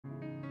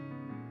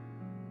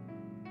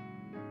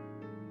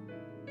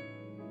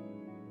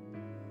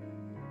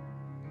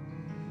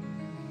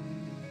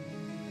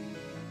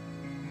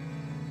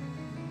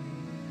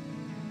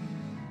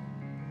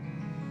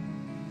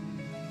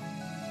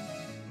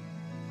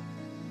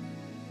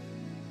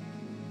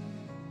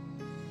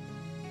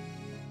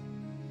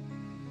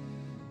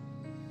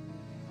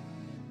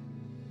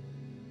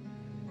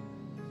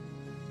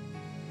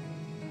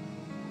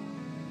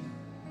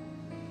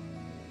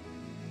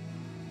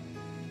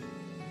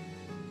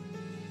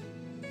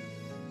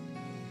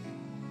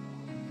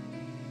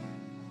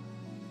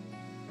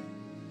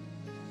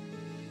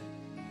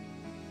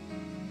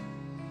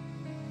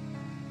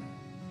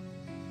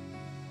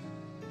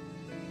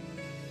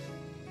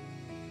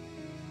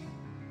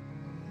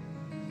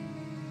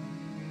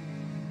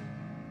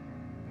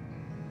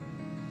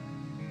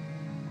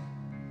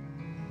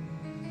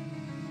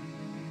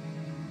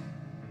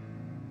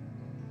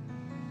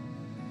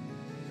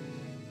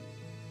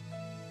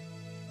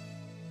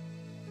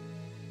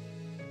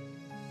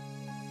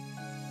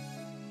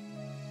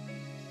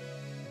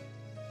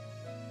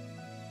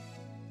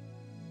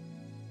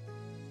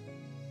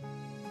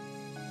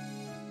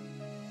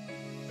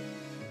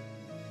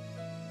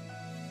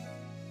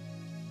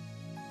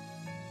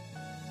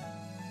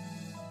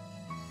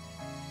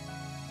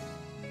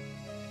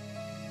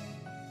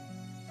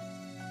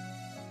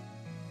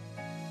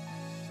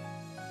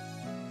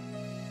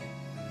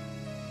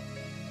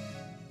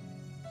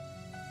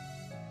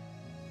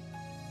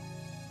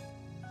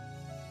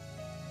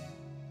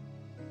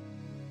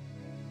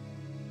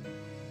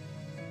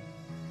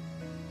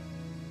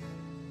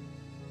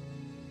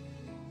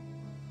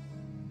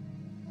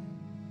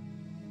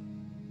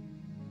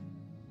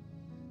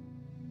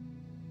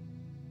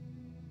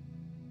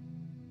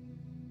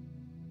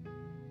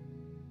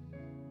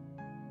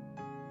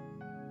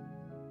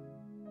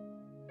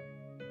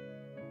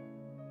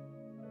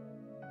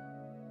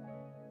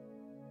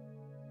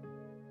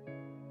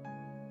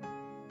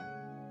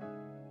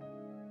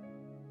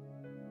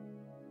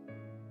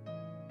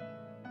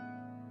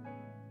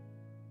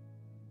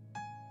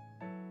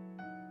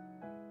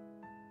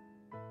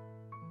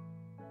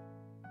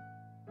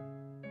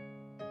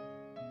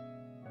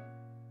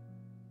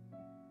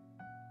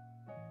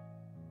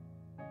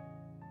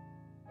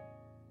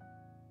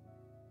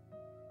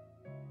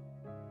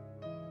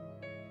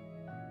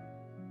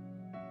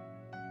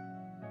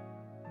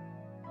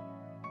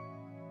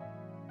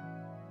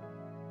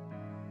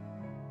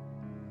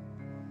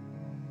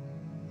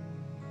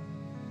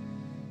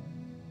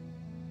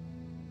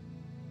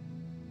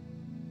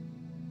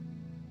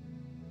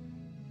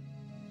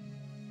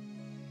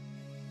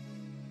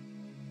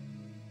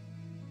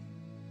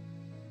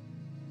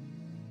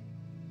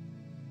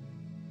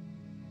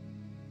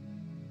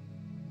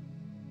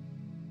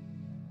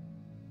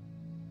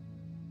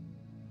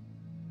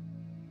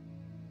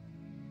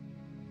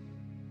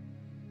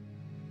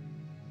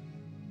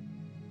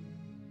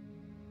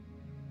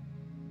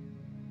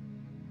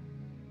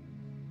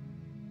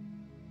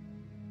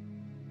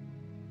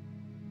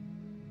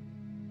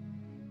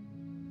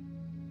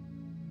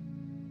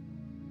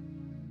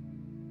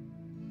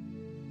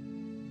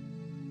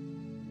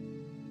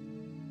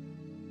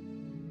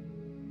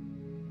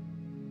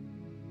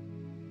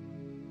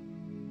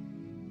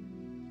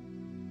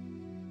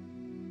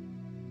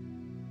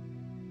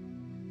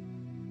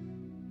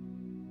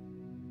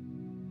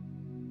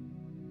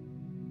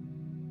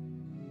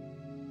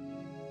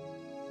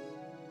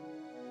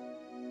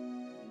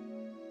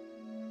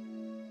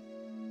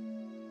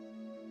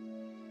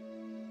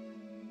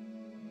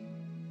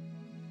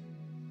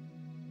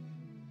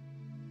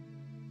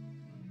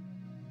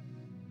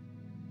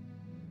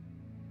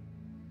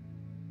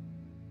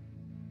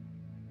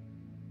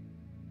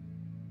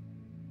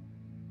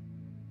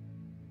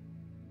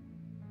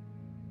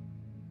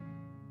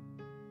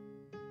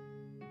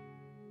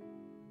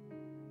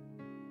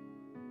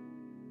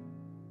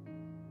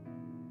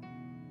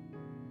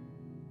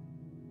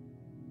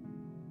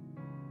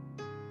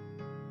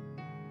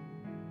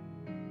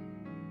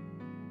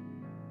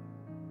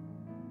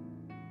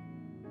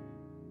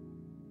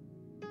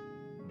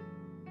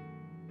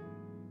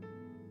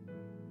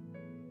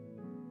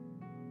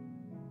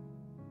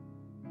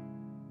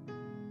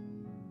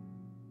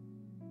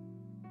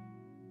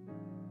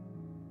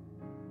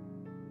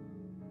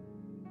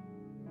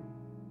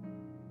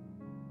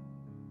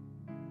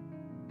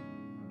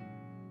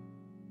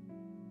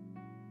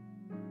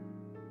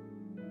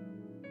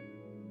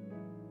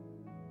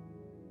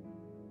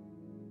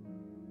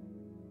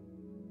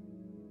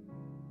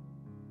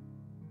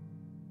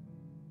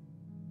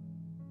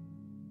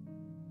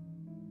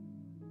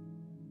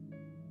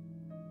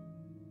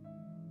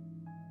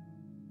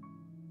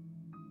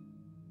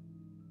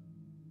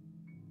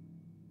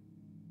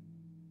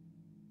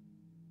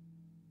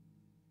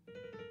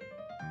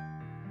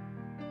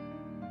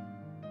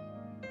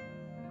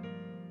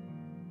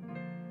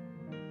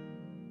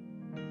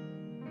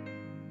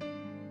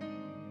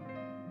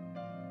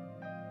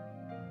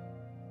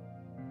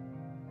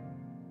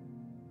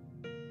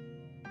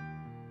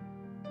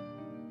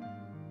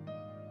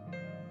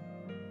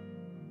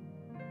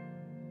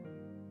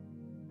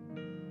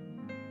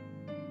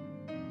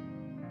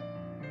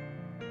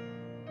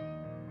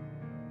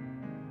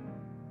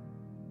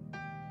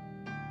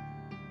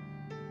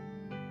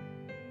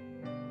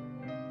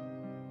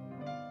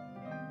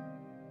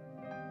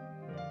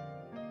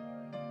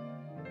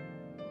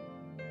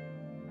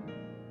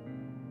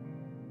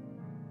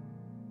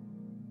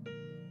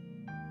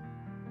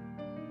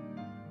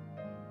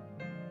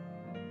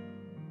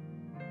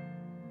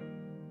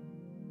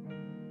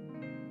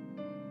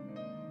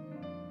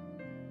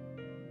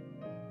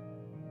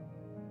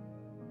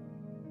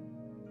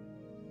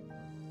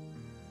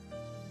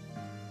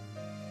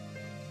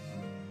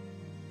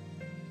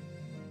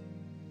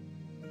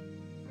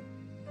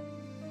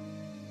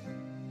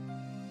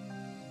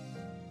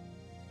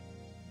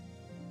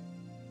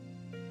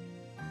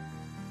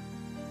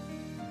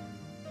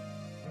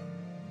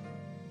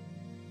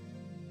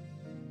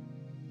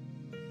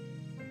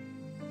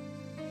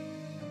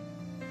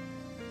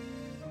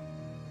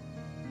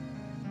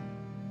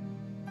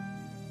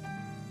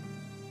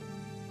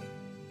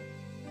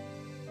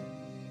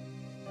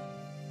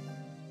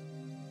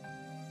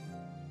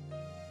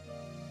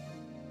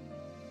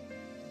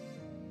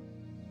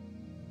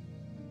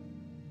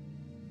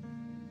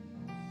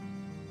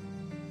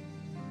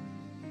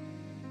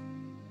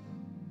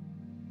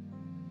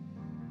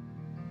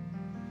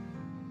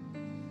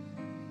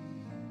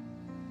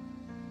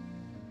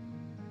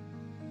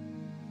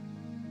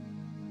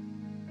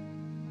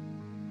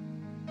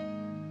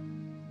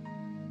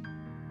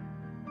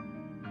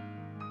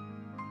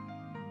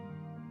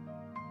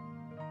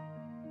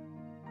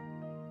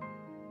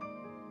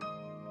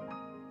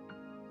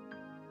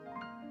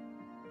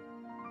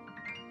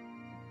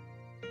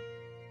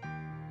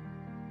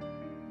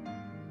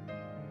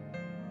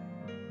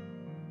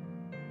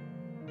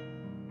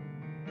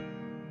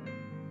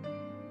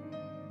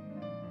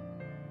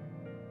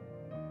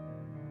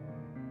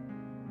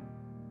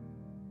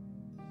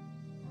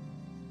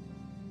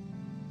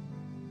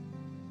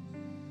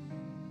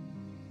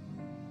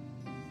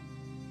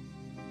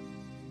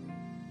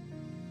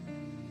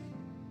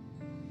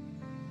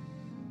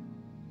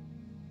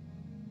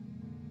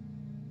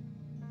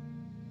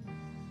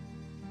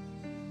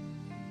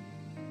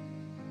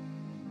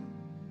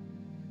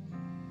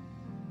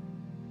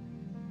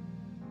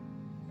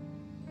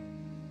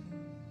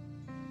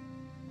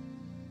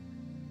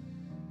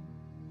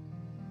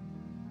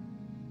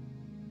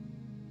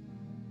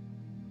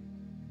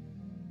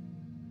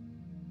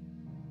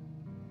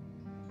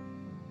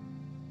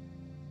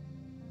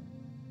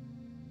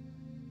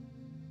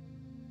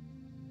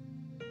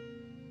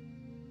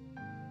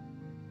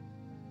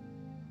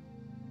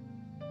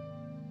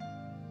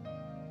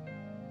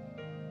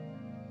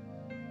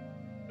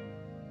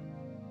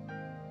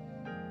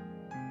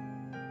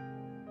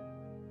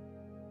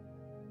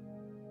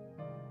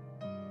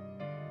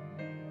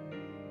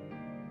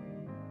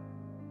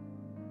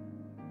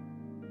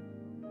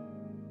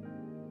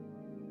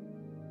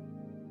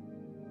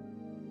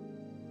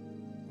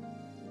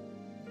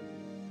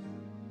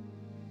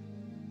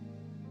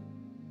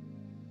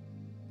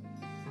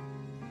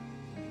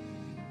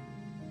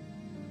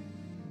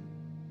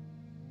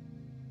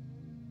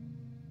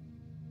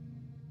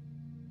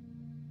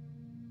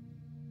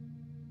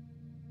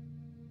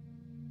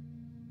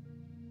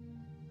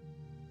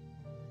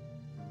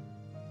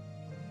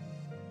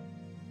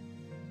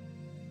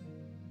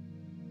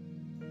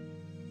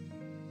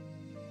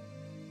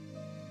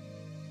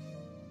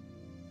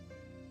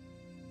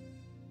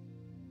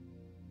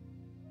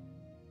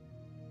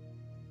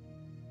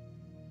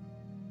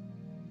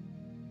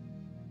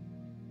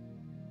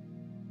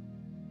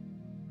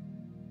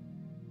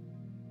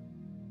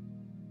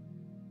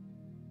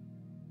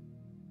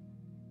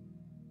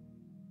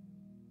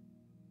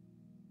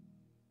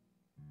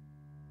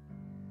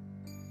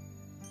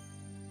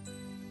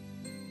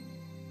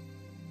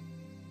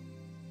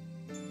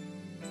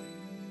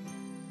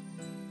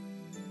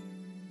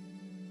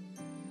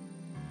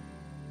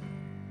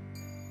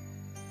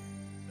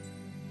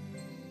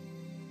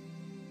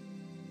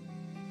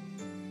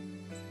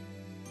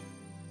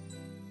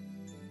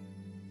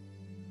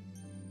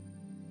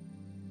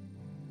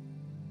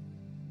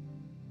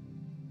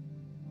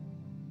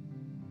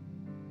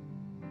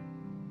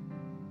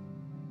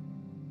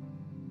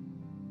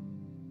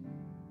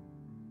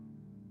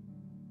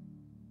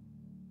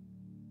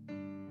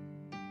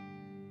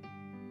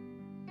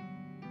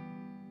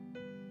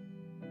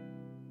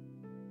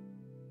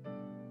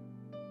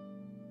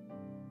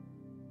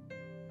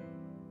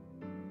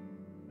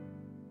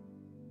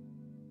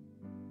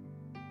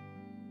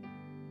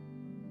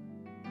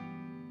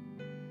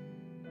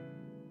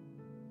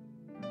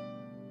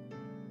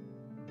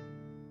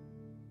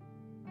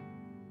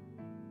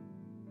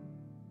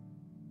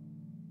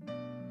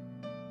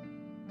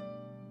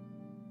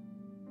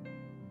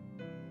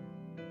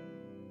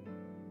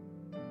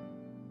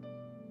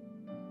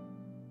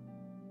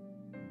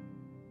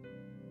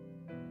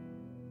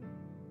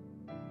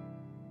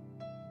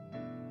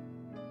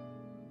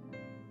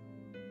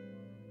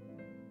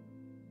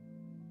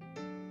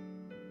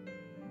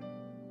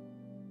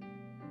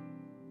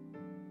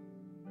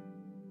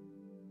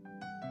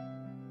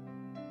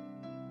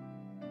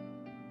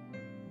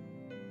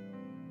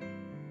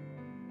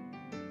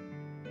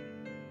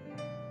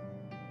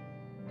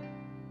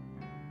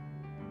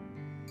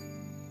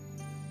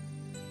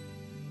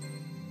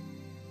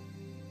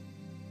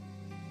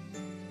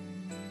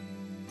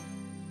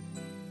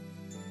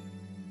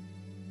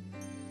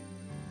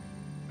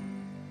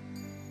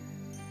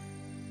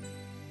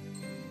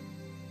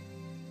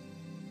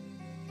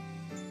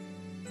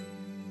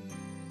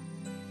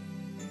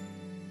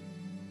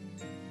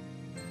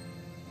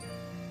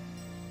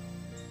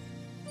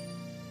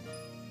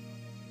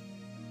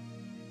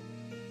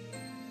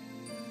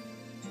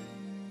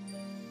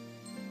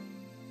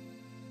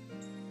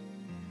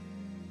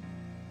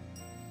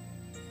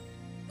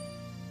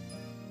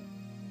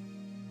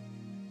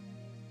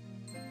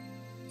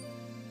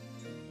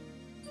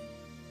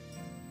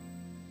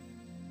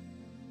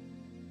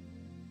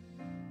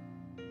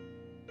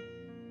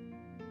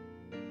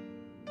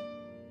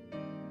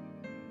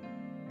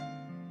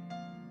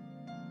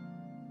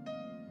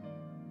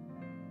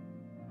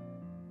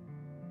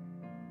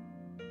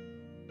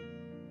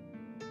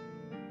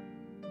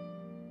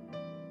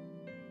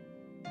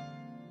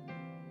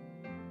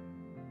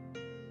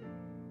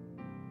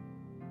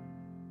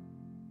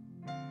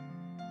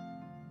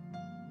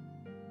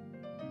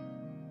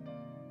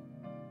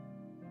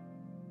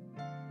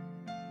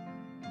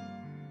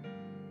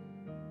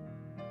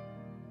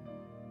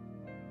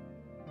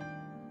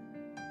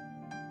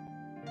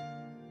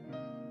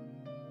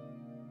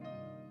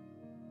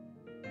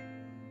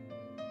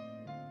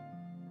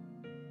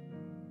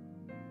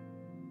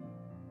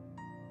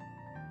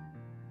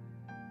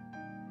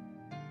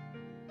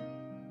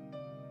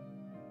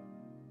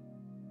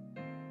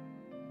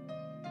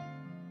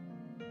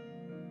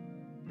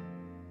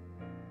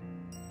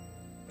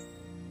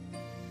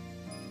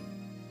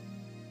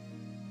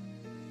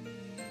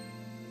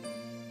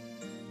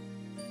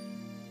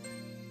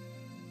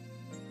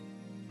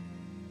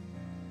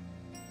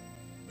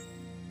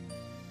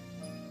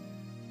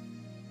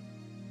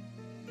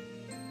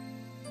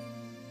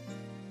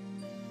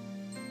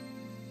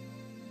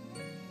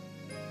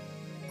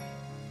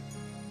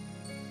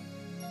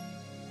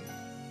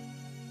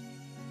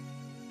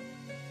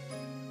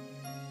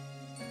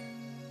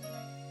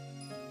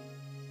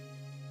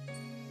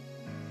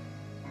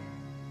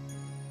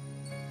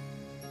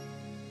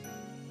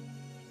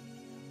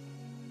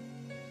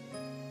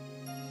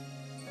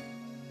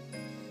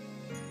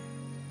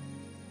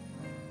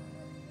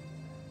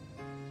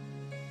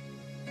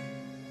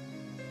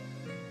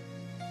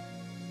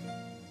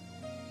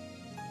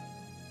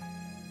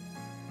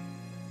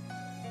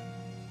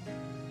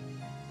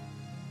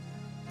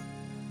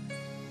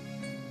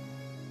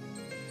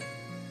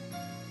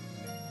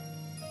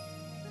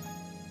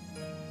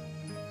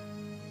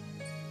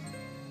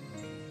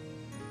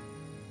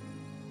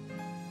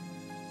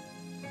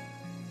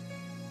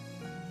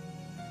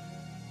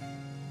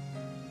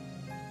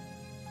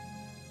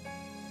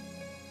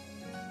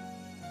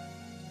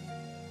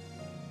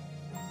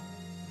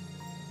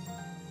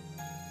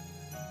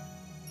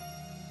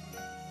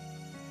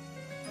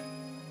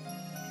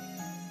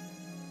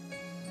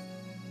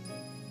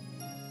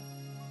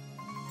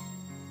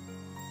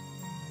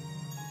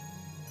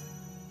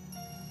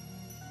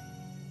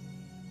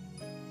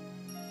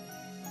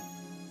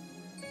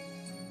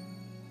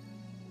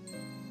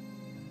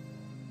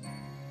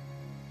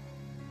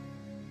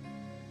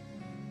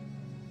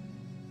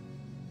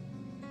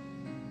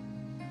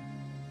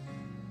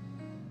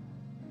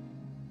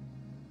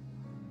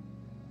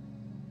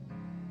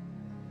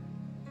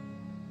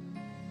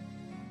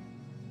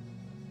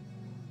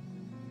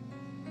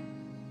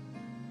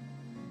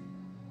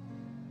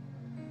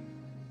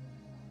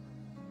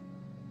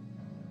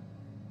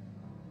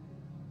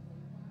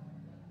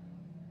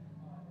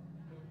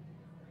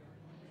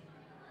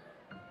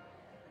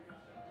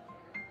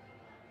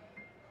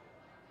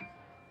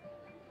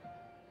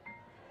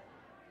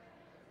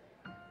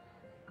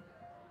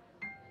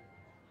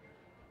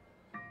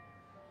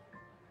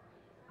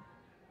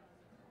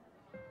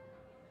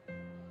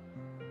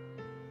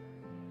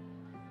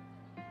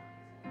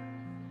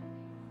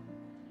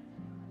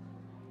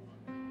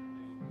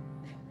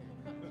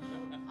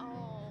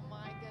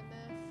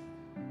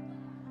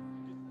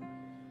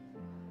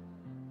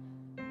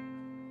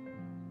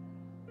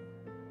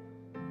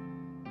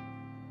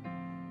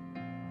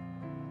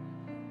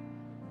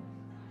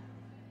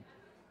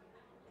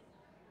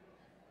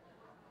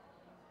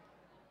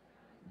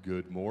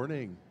Good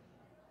morning,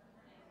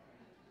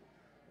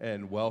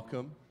 and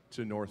welcome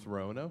to North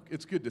Roanoke.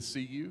 It's good to see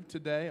you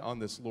today on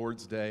this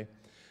Lord's Day,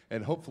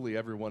 and hopefully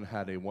everyone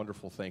had a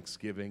wonderful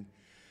Thanksgiving.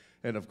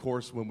 And of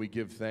course, when we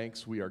give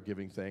thanks, we are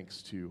giving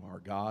thanks to our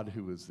God,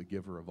 who is the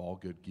giver of all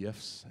good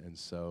gifts. And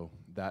so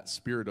that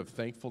spirit of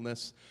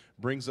thankfulness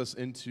brings us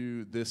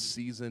into this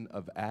season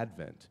of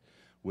Advent,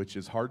 which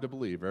is hard to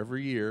believe.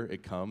 Every year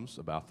it comes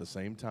about the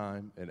same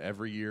time, and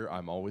every year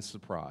I'm always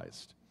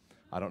surprised.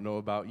 I don't know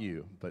about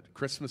you, but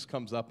Christmas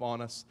comes up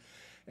on us,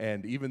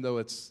 and even though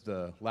it's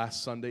the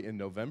last Sunday in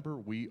November,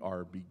 we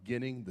are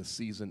beginning the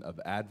season of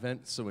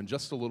Advent. So in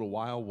just a little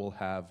while, we'll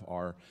have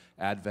our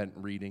Advent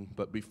reading.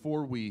 But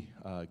before we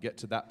get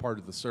to that part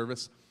of the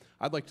service,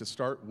 I'd like to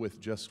start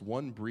with just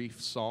one brief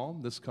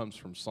psalm. This comes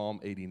from Psalm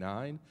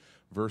 89,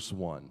 verse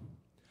 1.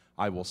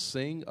 I will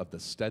sing of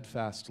the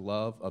steadfast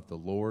love of the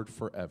Lord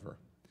forever.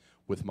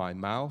 With my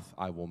mouth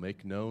I will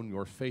make known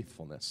your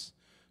faithfulness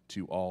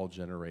to all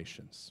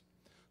generations.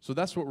 So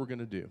that's what we're going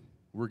to do.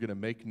 We're going to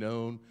make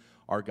known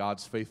our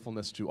God's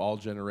faithfulness to all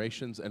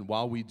generations. And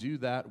while we do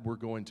that, we're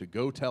going to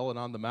go tell it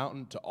on the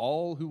mountain to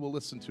all who will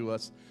listen to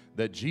us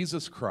that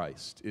Jesus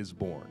Christ is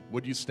born.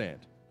 Would you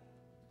stand?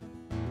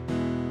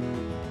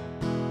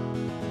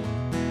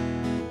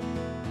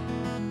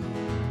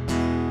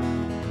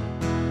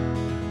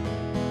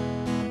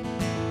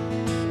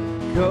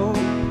 Go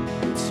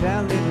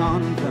tell it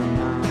on the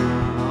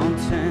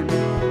mountain,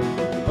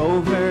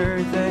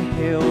 over the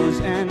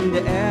hills and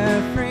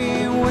everywhere.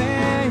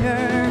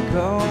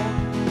 Go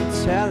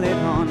tell it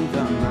on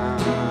the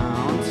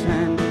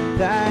mountain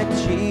that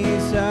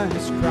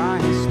Jesus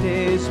Christ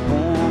is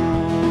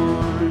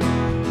born.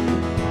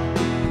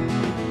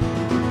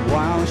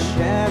 While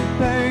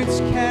shepherds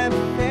kept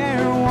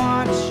their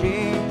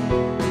watching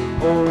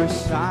o'er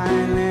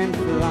silent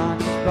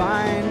flocks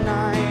by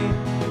night,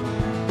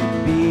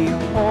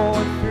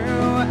 behold,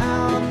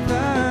 throughout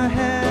the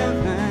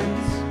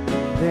heavens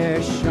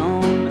there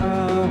shone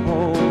a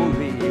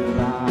holy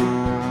light.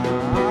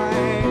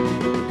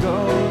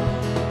 Go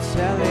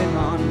tell it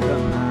on the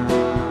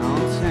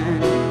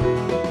mountain,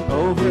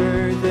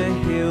 over the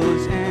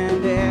hills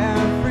and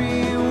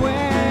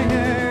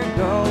everywhere.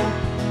 Go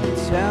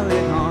tell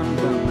it on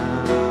the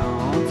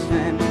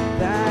mountain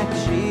that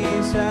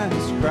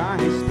Jesus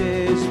Christ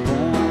is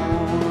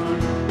born.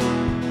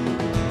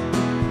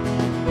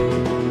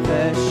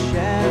 The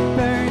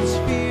shepherds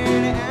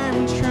feared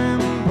and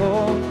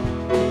trembled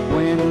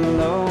when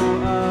low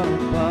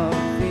above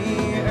the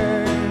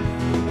earth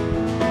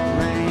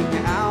rang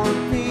out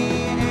the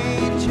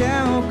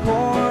angel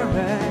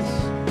chorus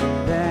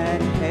that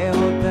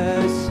hailed the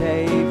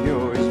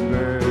Savior's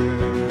birth.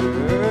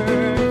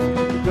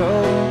 Go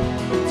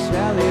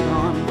tell it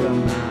on the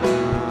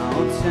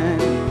mountain,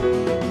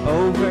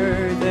 over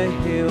the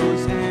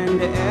hills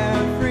and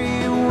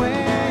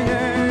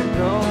everywhere.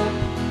 Go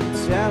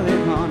tell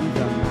it on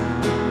the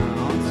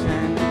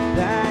mountain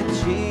that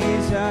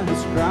Jesus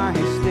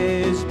Christ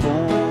is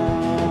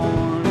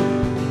born.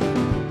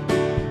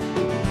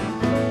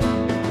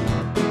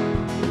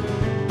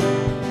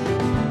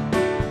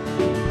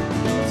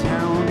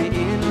 Down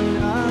in a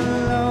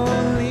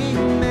lowly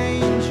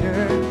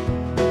manger,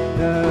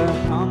 the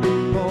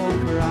humble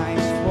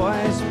Christ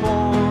was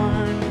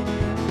born,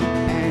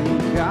 and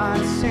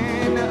God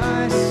sent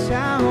us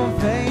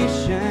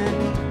salvation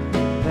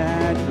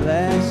that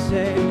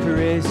blessed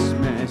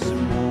Christmas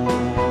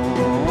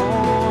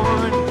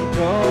morn.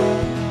 Go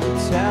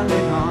tell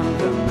it on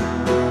the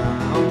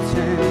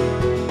mountain,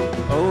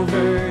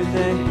 over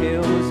the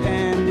hills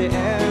and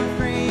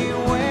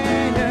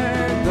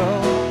everywhere.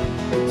 Go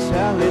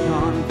tell it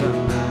on the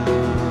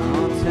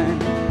mountain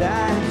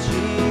that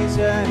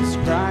Jesus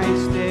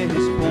Christ is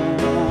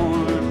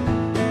born.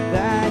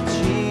 That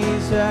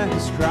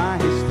Jesus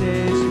Christ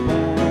is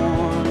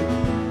born.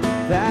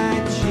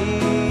 That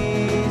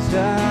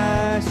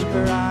Jesus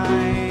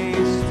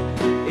Christ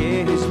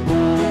is born.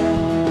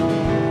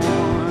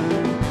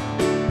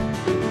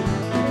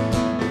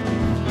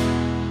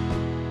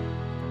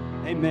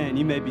 Amen.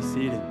 You may be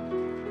seated.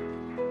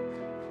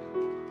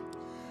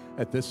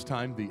 At this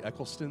time, the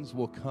Ecclestons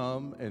will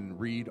come and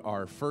read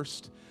our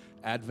first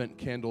Advent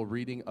candle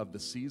reading of the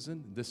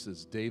season. This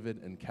is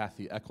David and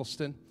Kathy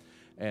Eccleston.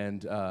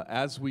 And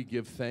as we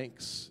give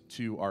thanks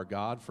to our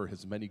God for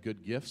his many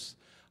good gifts,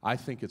 I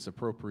think it's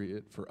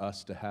appropriate for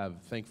us to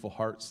have thankful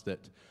hearts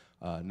that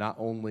not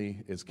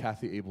only is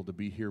Kathy able to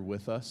be here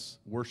with us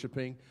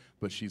worshiping,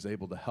 but she's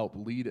able to help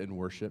lead in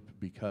worship,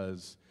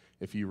 because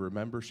if you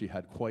remember, she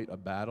had quite a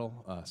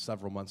battle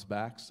several months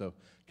back. So,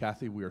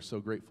 Kathy, we are so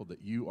grateful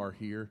that you are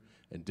here.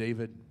 And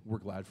David, we're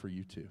glad for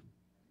you too.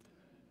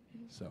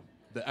 So,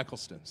 the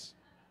Ecclestons.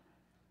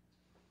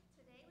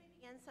 Today we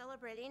begin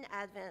celebrating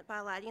Advent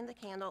by lighting the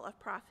candle of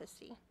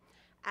prophecy.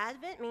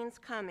 Advent means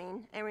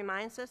coming and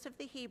reminds us of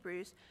the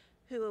Hebrews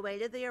who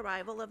awaited the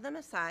arrival of the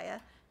Messiah,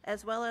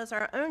 as well as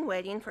our own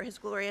waiting for his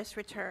glorious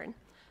return.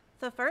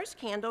 The first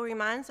candle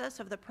reminds us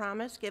of the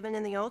promise given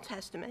in the Old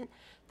Testament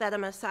that a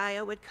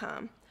Messiah would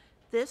come.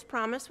 This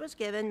promise was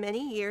given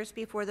many years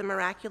before the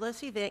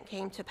miraculous event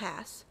came to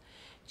pass.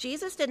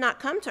 Jesus did not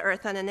come to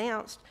earth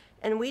unannounced,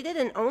 and we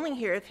didn't only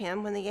hear of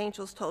him when the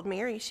angels told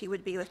Mary she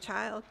would be with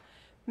child.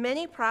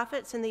 Many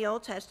prophets in the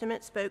Old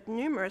Testament spoke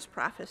numerous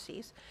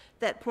prophecies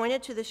that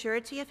pointed to the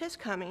surety of his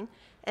coming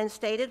and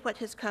stated what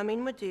his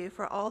coming would do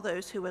for all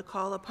those who would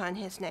call upon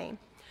his name.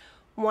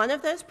 One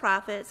of those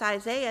prophets,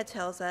 Isaiah,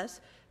 tells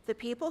us, "The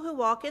people who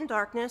walk in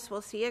darkness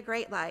will see a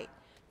great light.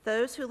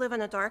 Those who live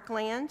in a dark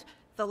land,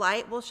 the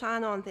light will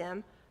shine on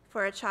them.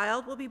 For a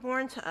child will be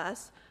born to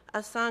us,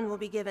 a son will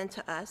be given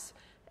to us,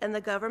 and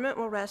the government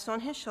will rest on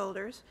his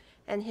shoulders,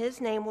 and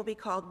his name will be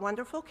called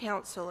Wonderful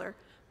Counselor,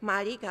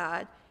 Mighty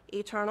God,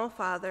 Eternal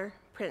Father,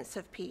 Prince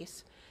of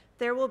Peace.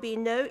 There will be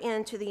no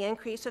end to the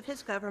increase of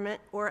his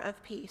government or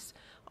of peace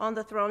on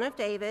the throne of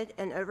David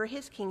and over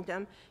his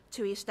kingdom,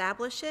 to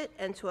establish it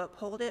and to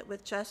uphold it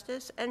with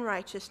justice and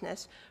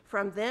righteousness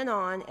from then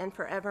on and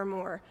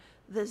forevermore.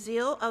 The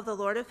zeal of the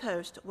Lord of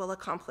hosts will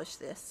accomplish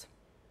this."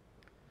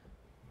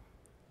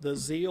 The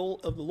zeal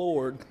of the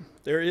Lord.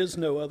 There is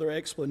no other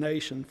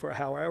explanation for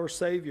how our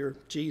Savior,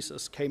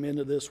 Jesus, came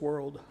into this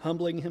world,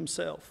 humbling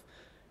himself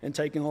and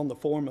taking on the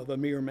form of a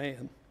mere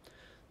man.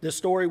 This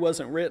story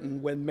wasn't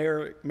written when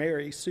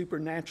Mary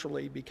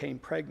supernaturally became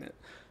pregnant,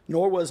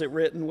 nor was it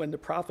written when the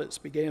prophets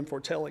began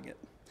foretelling it.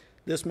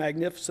 This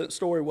magnificent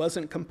story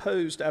wasn't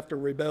composed after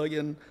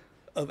rebellion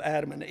of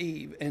Adam and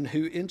Eve, and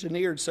who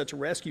engineered such a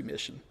rescue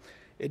mission.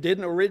 It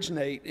didn't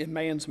originate in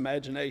man's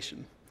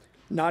imagination.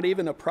 Not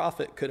even a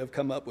prophet could have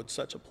come up with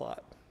such a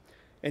plot.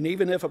 And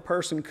even if a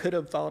person could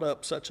have thought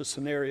up such a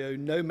scenario,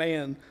 no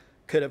man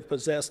could have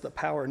possessed the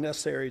power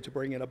necessary to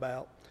bring it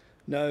about.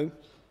 No,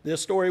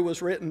 this story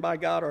was written by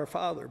God our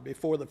Father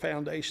before the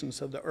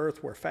foundations of the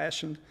earth were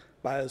fashioned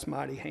by his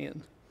mighty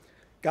hand.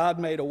 God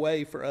made a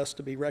way for us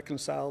to be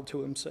reconciled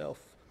to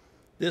himself.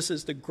 This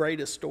is the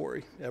greatest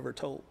story ever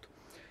told.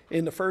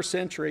 In the first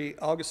century,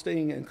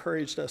 Augustine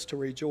encouraged us to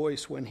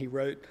rejoice when he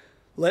wrote,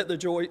 let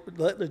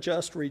the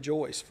just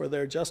rejoice, for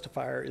their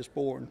justifier is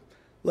born.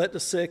 Let the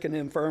sick and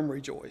infirm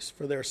rejoice,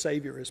 for their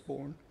Savior is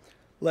born.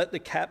 Let the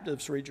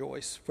captives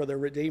rejoice, for their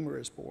Redeemer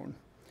is born.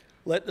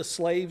 Let the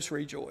slaves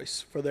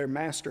rejoice, for their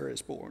Master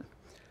is born.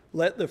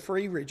 Let the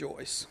free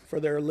rejoice,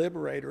 for their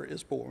Liberator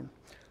is born.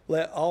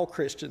 Let all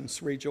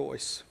Christians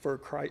rejoice, for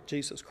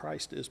Jesus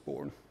Christ is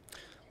born.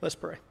 Let's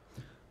pray.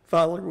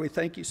 Father, we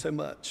thank you so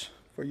much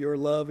for your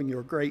love and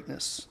your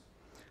greatness.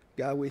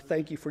 God, we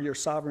thank you for your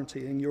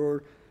sovereignty and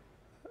your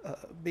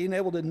being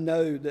able to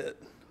know that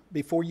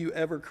before you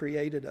ever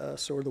created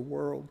us or the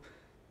world,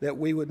 that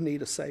we would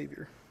need a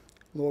Savior.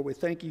 Lord, we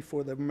thank you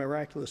for the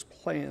miraculous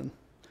plan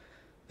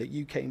that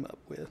you came up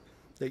with,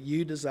 that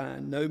you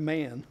designed. No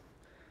man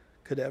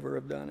could ever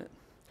have done it.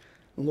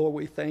 And Lord,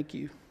 we thank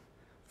you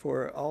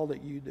for all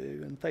that you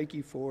do, and thank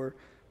you for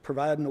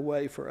providing a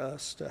way for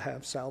us to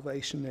have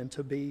salvation and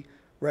to be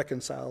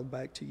reconciled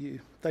back to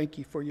you. Thank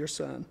you for your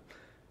Son,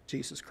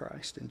 Jesus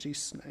Christ. In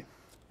Jesus' name,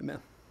 amen.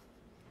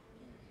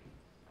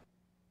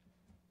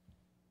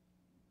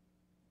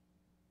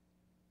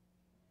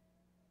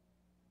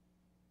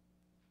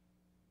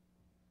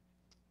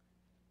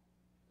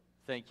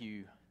 Thank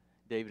you,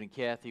 David and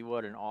Kathy.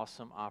 What an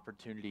awesome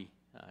opportunity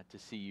to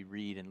see you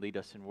read and lead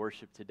us in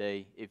worship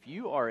today. If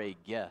you are a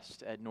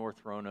guest at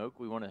North Roanoke,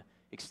 we want to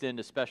extend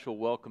a special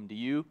welcome to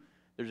you.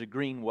 There's a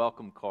green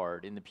welcome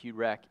card in the pew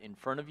rack in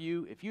front of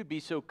you. If you'd be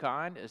so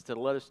kind as to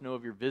let us know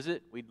of your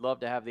visit, we'd love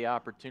to have the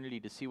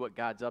opportunity to see what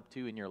God's up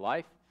to in your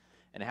life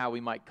and how we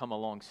might come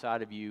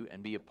alongside of you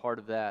and be a part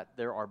of that.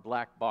 There are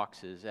black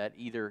boxes at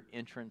either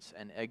entrance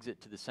and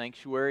exit to the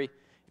sanctuary.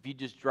 If you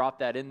just drop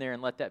that in there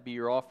and let that be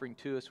your offering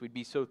to us, we'd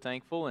be so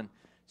thankful. And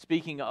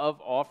speaking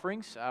of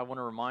offerings, I want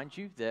to remind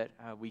you that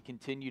we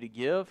continue to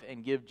give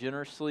and give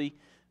generously.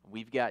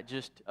 We've got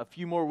just a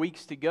few more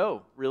weeks to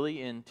go,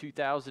 really, in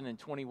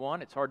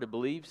 2021. It's hard to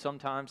believe.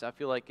 Sometimes I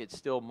feel like it's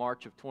still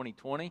March of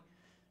 2020.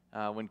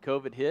 When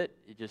COVID hit,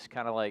 it just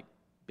kind of like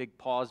big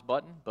pause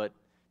button, but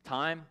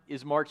time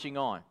is marching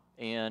on.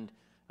 And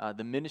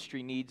the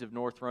ministry needs of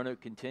North Roanoke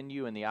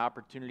continue, and the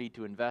opportunity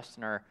to invest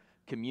in our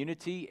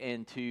community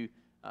and to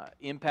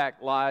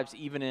impact lives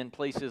even in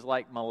places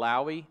like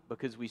Malawi,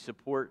 because we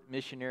support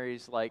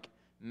missionaries like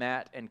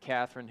Matt and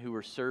Catherine who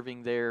are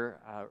serving there,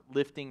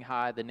 lifting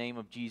high the name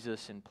of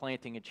Jesus and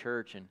planting a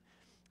church and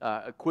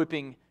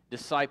equipping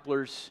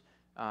disciplers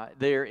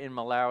there in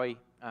Malawi.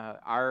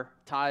 Our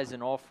tithes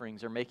and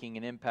offerings are making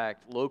an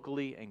impact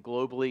locally and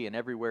globally and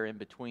everywhere in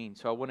between.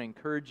 So I want to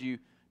encourage you,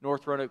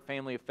 North Roanoke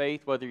family of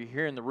faith, whether you're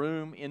here in the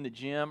room, in the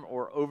gym,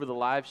 or over the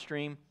live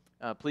stream,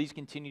 please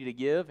continue to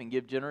give and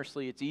give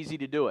generously. It's easy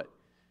to do it.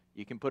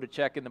 You can put a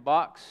check in the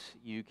box,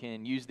 you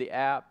can use the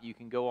app, you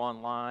can go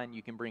online,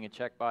 you can bring a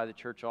check by the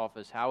church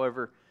office,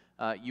 however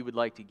you would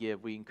like to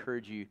give. We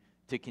encourage you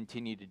to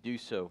continue to do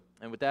so.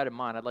 And with that in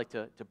mind, I'd like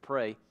to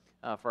pray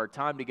for our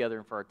time together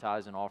and for our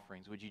tithes and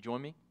offerings. Would you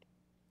join me?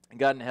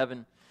 God in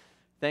heaven,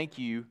 thank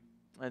you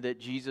that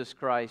Jesus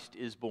Christ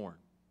is born.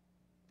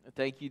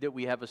 Thank you that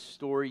we have a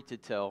story to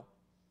tell.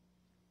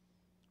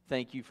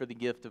 Thank you for the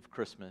gift of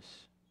Christmas.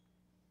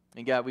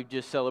 And God, we've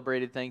just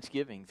celebrated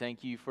Thanksgiving.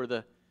 Thank you for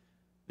the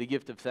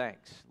gift of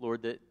thanks,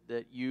 Lord,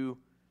 that you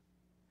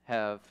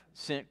have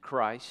sent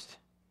Christ,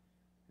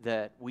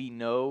 that we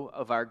know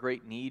of our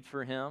great need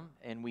for him,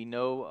 and we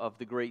know of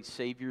the great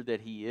Savior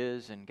that he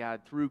is. And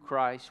God, through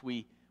Christ,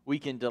 we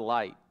can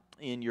delight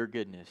in your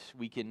goodness.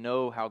 We can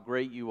know how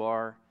great you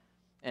are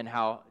and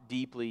how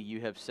deeply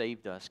you have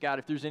saved us. God,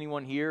 if there's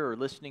anyone here or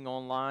listening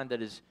online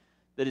that is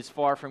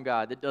far from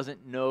God, that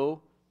doesn't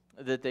know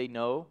that they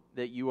know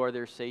that you are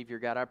their Savior,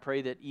 God, I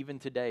pray that even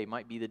today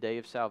might be the day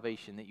of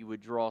salvation, that you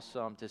would draw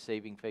some to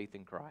saving faith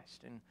in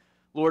Christ. And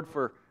Lord,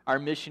 for our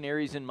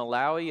missionaries in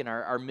Malawi and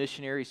our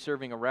missionaries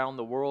serving around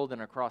the world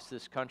and across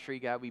this country,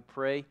 God, we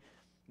pray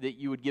that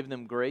you would give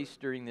them grace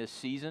during this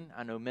season.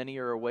 I know many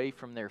are away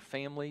from their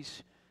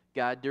families,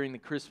 God, during the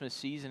Christmas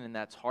season, and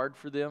that's hard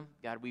for them.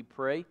 God, we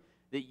pray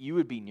that you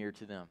would be near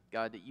to them.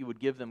 God, that you would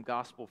give them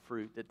gospel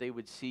fruit, that they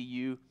would see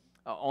you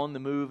on the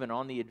move and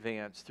on the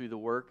advance through the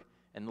work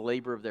and the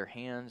labor of their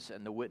hands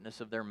and the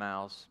witness of their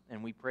mouths.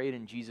 And we pray it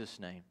in Jesus'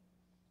 name.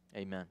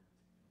 Amen.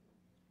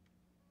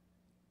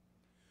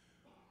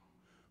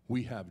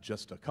 We have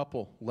just a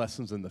couple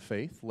lessons in the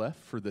faith left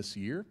for this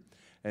year.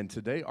 And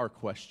today our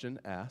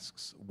question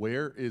asks,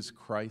 where is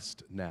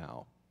Christ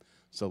now?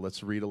 So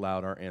let's read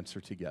aloud our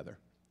answer together.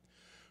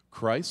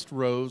 Christ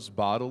rose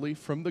bodily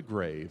from the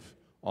grave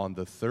on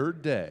the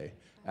third day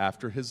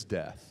after his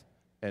death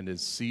and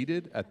is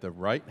seated at the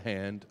right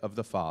hand of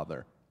the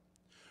Father,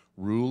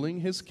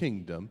 ruling his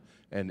kingdom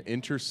and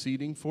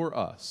interceding for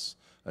us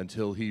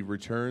until he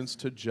returns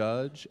to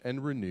judge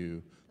and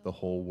renew the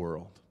whole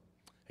world.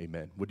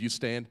 Amen. Would you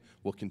stand?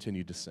 We'll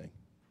continue to sing.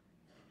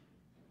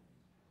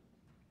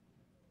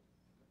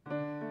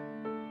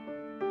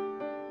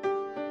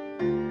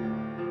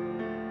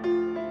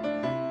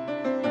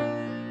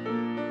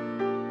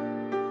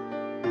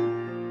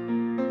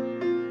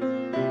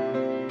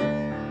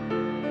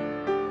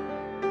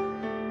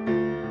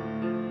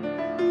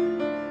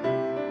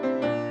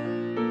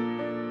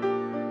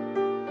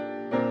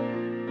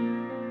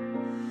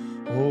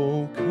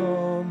 Oh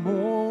come,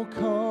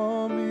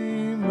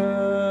 Emmanuel,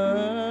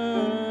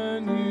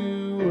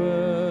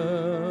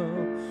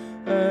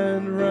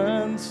 and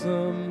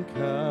ransom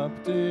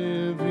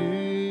captive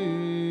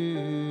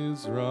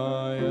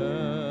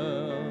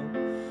Israel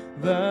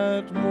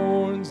that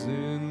mourns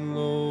in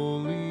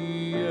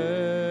lowly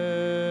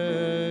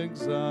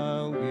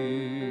exile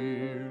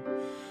here,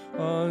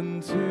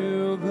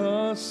 until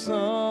the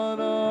Son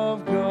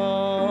of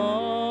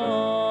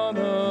God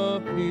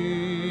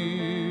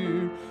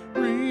appear.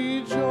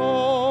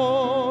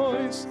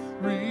 Rejoice,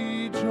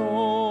 rejoice,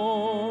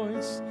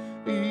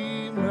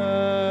 Emmanuel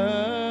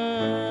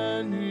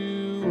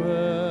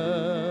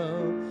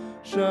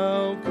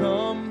shall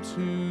come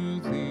to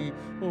thee,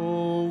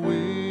 O Israel.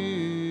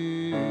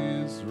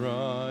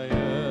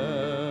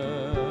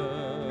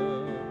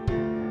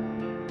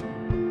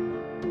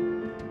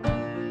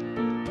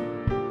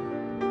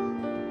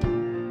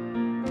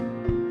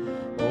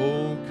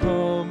 O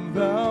come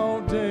thou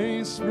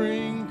day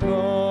spring,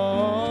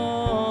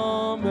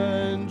 come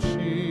and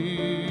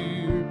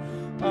cheer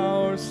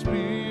our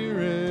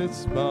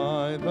spirits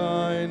by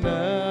thine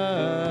advent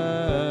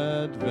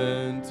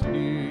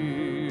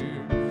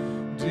here.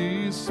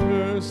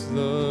 Disperse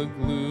the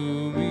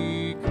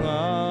gloomy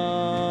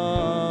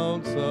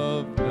clouds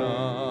of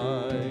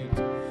night,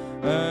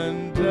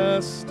 and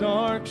death's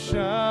dark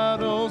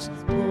shadows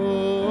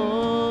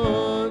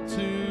put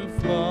to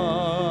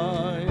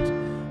flight.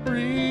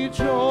 Rejoice,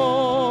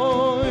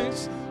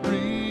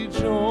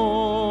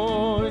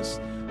 rejoice,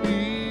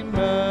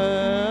 Emmanuel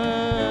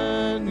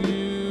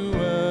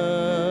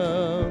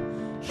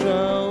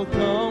shall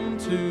come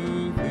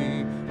to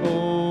thee,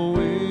 O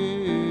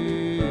Israel.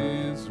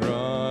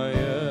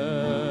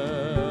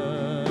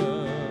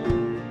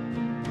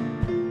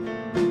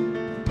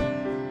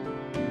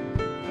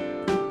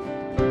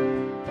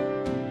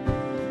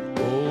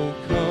 O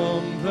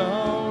come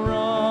thou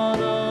rod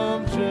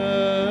of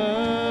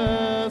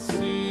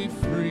Jesse,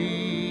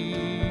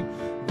 free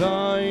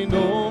thine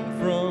own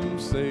from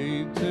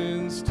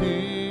Satan's tyranny.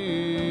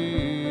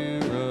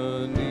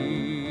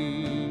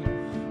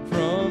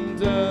 From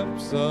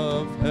depths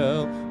of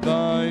hell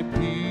thy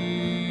people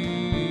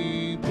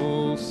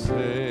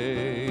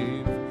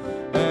save,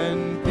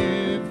 and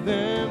give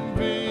them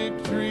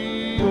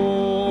victory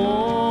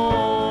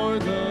o'er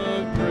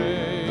the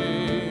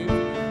grave.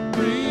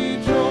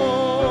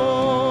 Rejoice,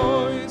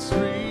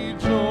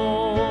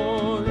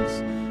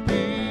 rejoice,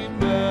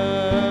 Emmanuel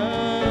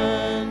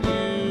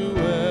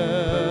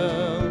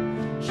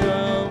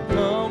shall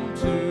come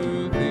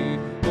to thee,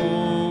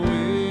 O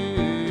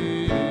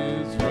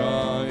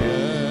Israel.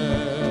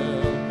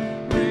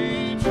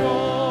 Rejoice,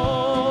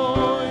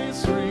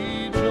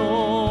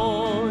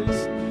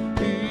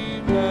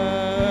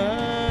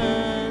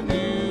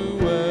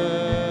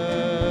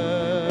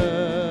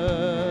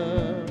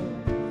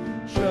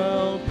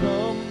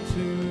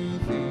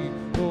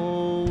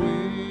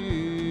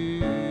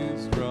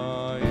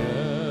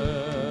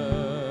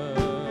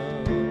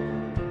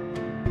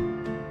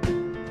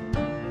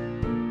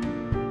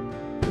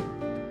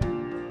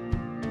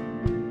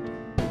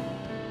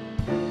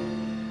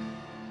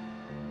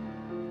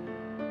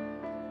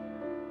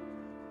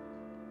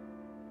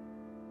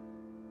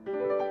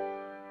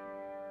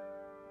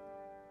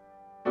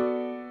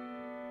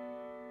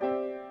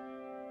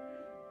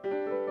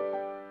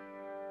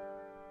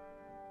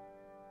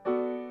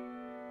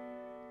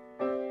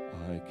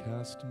 I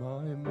cast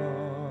my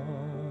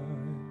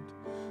mind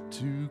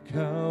to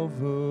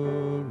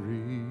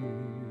Calvary,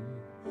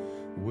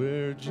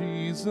 where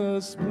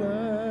Jesus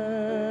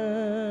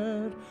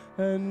bled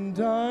and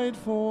died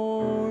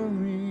for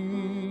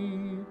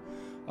me.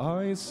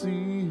 I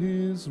see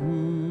his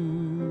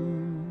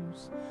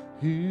wounds,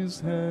 his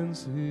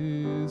hands,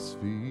 his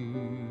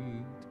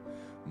feet,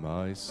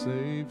 my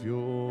Savior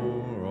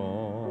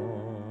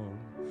on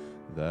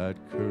that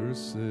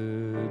cursed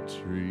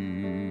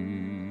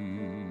tree.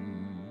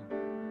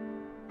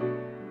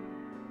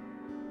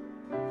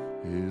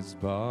 His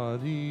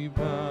body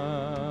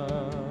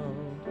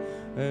bound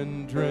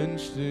and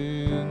drenched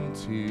in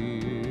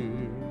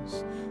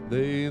tears,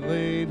 they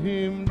laid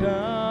him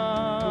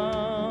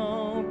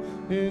down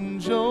in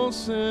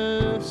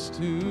Joseph's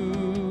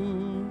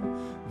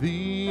tomb,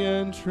 the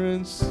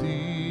entrance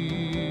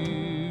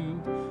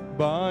sealed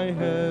by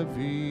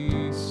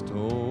heavy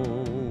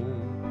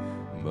stone,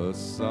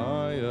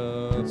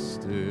 Messiah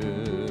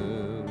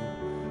still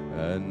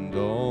and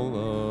all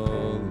alone.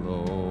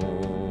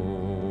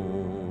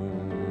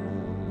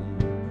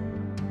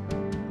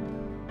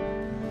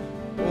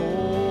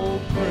 Oh,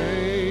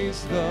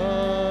 praise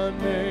the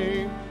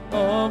name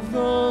of the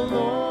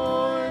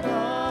Lord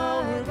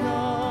our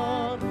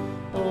God.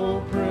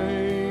 Oh,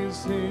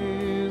 praise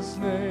his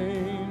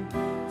name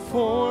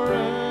forevermore.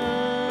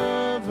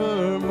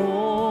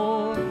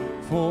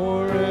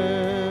 For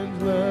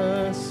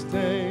endless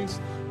days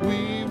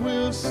we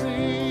will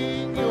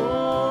sing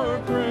your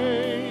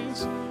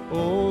praise,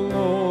 O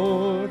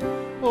Lord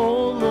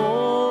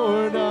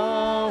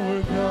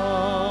our God.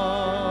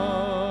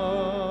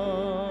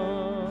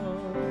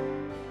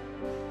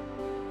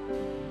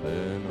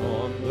 Then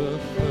on the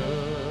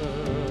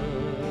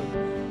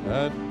third,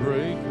 at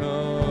break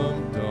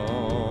of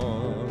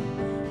dawn,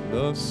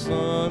 the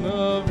Son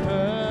of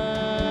Heaven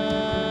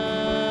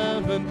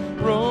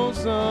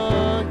rose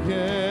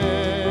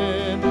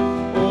again.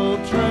 Oh,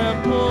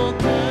 trample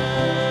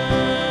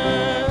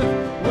death,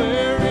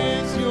 where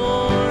is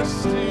your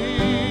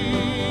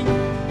sting?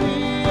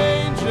 The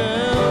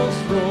angels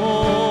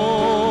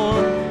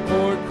roar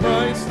for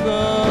Christ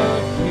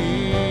the King.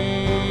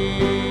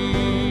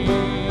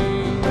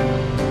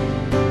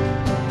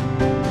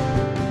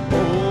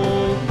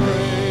 Oh,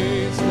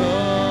 praise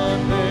the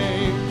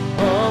name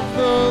of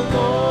the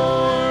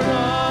Lord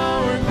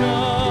our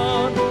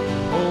God.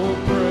 Oh,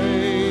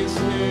 praise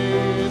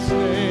his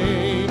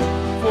name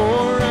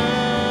forevermore.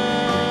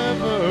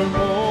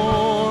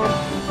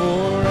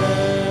 For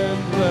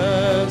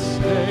endless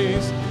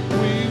days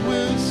we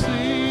will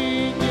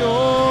sing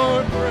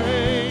your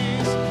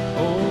praise, O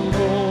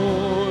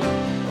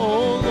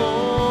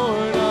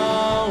Lord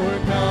our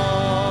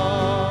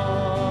God.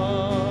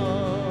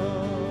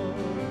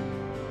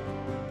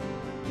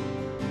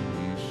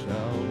 He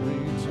shall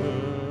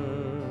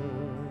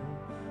return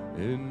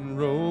in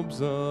robes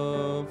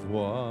of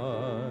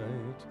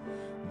white.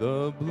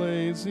 The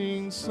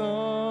blazing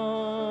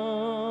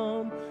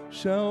sun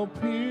shall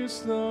pierce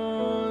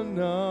the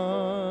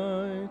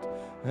night,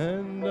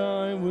 and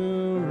I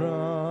will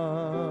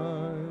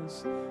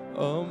rise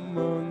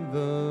among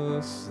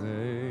the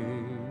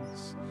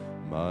saints,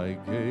 my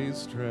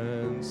gaze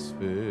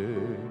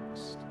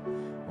transfixed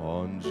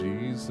on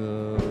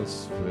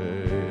Jesus'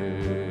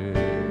 face.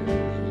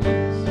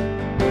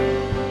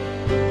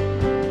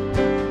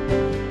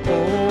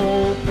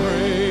 Oh,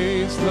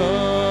 praise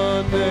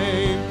the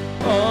name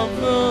of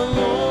the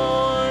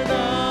Lord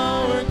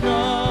our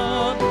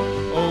God.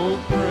 Oh,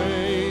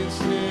 praise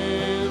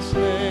his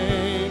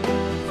name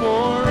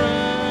forevermore.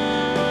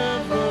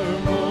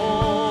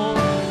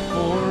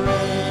 For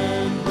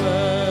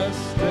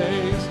endless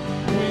days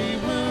we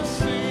will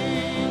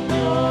sing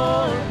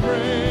your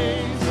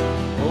praise,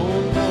 O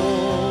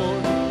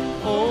Lord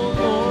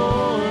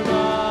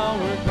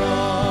our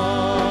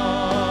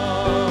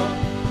God.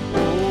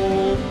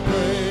 Oh,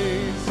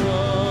 praise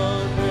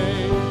the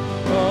name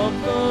of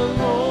the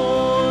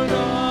Lord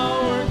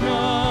our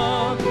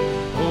God.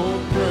 Oh,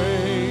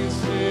 praise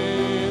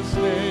his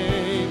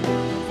name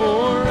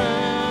forevermore.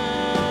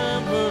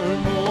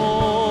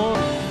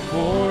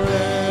 For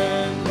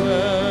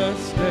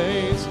endless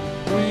days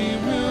we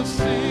will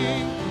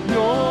sing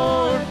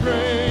your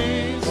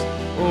praise,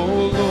 O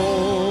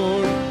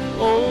Lord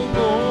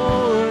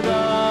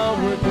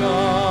our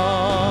God.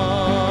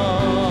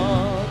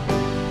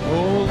 O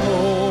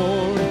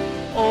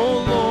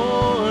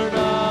Lord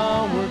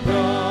our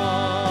God.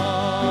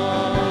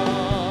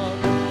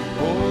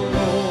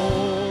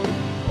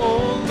 O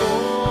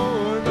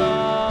Lord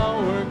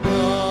our God.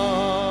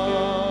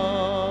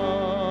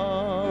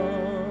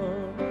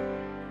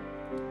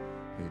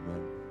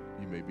 Amen.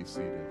 You may be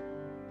seated.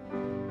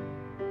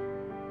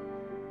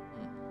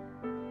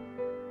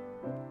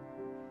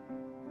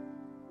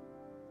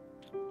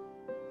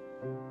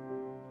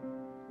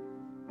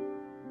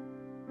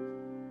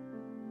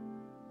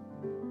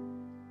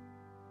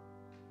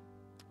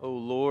 O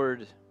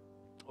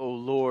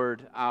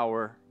Lord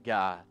our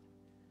God.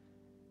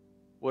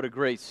 What a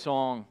great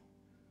song.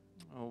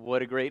 Oh,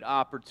 what a great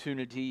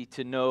opportunity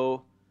to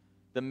know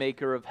the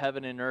maker of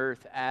heaven and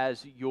earth,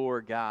 as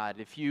your God.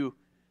 If you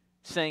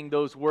sang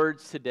those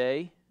words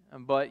today,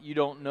 but you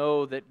don't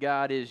know that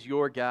God is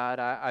your God,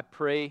 I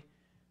pray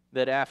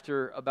that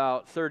after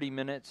about 30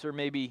 minutes or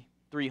maybe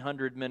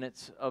 300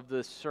 minutes of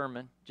this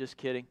sermon, just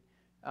kidding,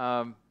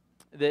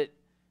 that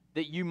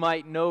you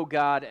might know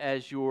God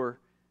as your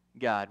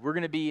God. We're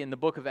going to be in the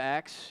book of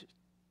Acts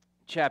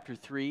chapter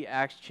 3,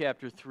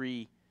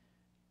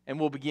 and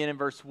we'll begin in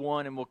verse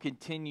 1 and we'll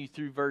continue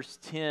through verse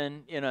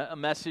 10 in a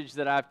message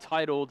that I've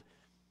titled,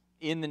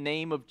 "In the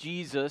Name of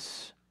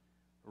Jesus,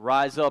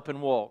 Rise Up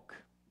and Walk."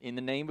 In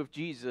the name of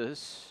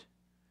Jesus,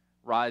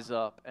 rise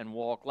up and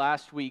walk.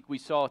 Last week we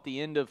saw at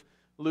the end of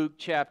Luke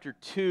chapter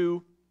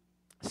 2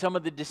 some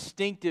of the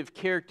distinctive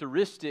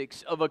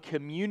characteristics of a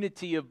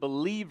community of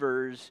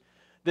believers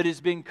that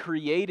has been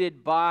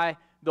created by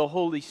the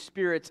Holy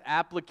Spirit's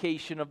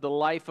application of the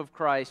life of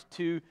Christ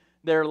to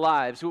their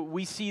lives.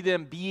 We see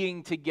them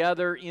being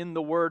together in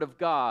the Word of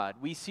God.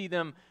 We see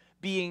them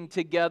being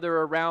together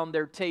around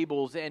their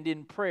tables and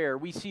in prayer.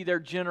 We see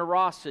their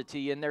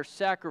generosity and their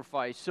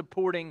sacrifice,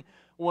 supporting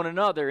one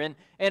another. And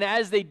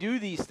as they do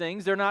these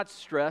things, they're not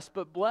stressed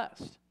but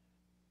blessed.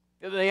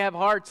 They have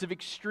hearts of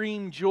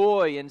extreme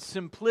joy and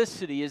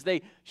simplicity as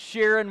they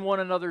share in one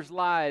another's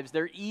lives.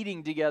 They're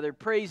eating together,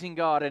 praising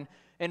God,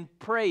 and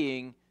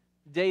praying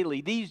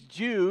daily. These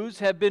Jews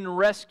have been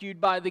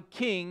rescued by the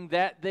king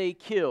that they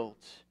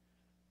killed.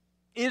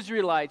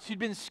 Israelites who'd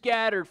been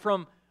scattered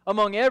from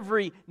among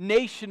every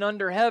nation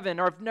under heaven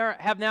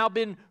have now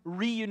been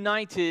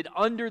reunited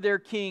under their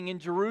king in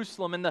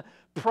Jerusalem, and the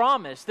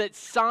promise that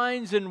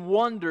signs and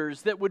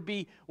wonders that would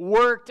be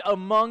worked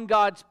among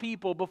God's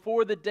people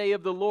before the day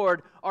of the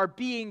Lord are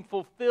being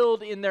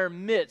fulfilled in their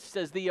midst,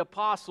 as the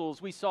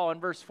apostles, we saw in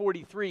verse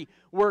 43,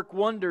 work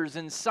wonders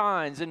and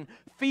signs, and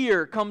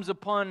fear comes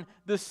upon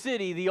the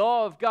city. The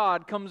awe of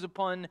God comes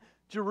upon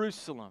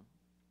Jerusalem.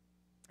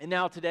 And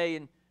now today,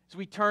 as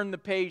we turn the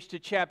page to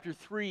chapter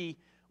 3,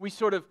 we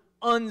sort of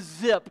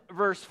unzip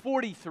verse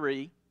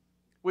 43,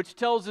 which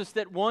tells us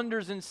that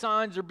wonders and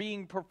signs are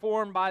being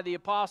performed by the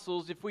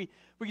apostles. If we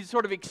can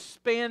sort of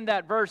expand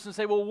that verse and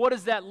say, well, what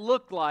does that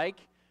look like?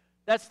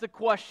 That's the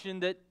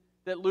question that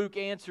Luke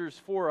answers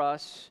for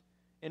us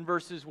in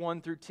verses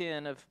 1 through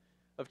 10 of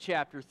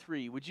chapter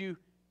 3. Would you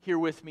hear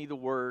with me the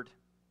word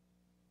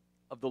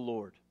of the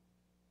Lord?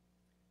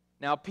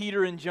 Now,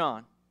 Peter and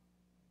John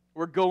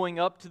were going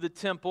up to the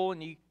temple,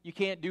 and you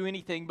can't do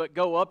anything but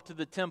go up to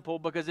the temple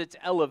because it's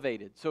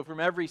elevated. So from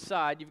every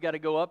side, you've got to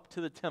go up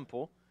to the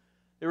temple.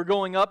 They were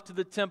going up to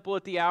the temple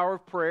at the hour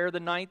of prayer, the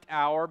 9th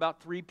hour,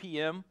 about 3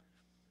 p.m.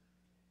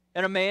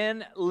 And a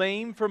man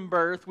lame from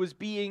birth was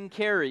being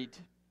carried,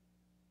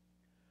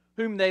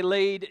 whom they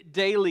laid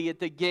daily at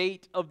the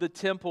gate of the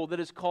temple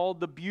that is called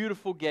the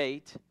Beautiful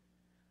Gate,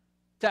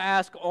 to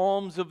ask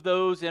alms of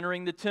those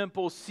entering the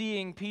temple.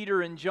 Seeing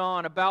Peter and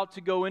John about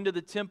to go into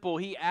the temple,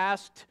 he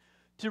asked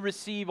to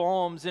receive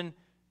alms, and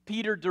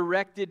Peter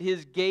directed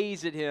his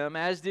gaze at him,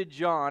 as did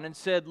John, and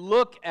said,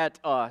 "Look at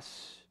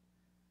us."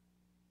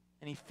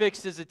 And he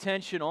fixed his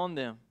attention on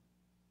them,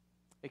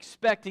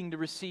 expecting to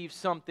receive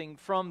something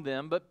from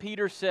them. But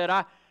Peter said,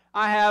 I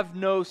have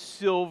no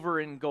silver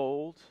and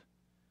gold,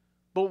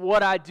 but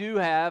what I do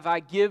have I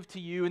give to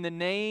you. In the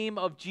name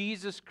of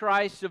Jesus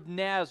Christ of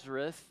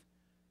Nazareth,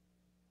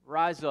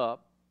 rise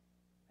up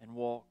and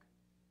walk.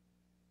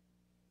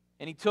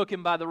 And he took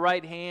him by the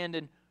right hand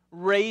and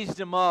raised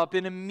him up,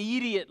 and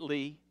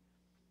immediately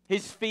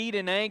his feet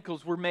and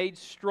ankles were made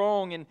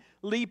strong, and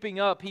leaping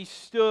up he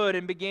stood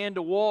and began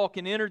to walk,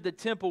 and entered the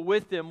temple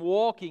with them,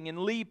 walking and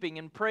leaping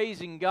and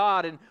praising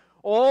God. And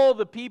all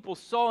the people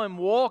saw him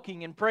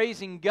walking and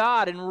praising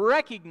God, and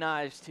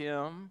recognized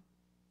him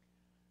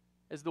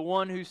as the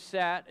one who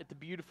sat at the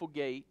beautiful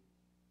gate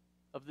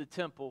of the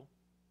temple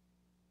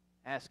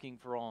asking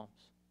for alms.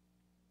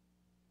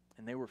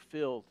 And they were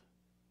filled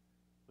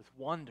with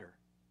wonder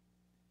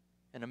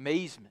and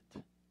amazement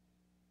at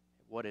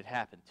what had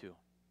happened to him.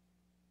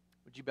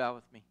 Would you bow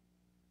with me?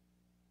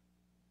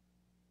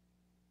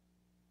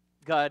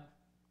 God,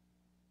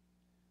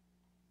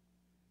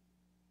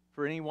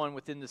 for anyone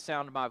within the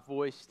sound of my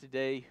voice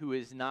today who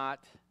is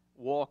not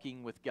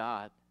walking with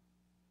God,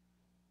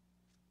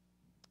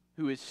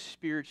 who is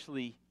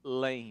spiritually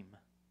lame,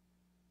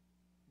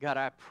 God,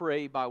 I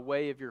pray by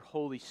way of your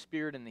Holy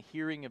Spirit and the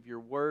hearing of your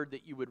word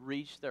that you would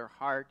reach their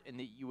heart and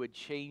that you would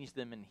change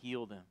them and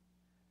heal them.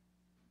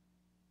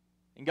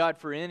 And God,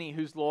 for any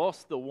who's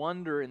lost the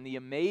wonder and the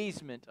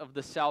amazement of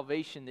the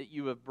salvation that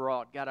you have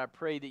brought, God, I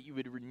pray that you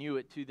would renew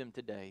it to them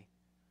today.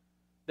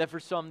 That for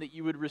some that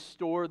you would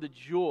restore the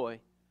joy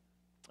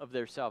of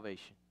their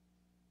salvation.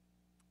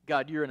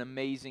 God, you're an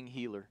amazing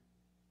healer.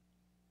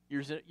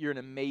 You're an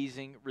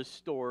amazing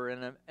restorer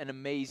and an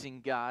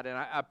amazing God. And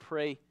I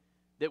pray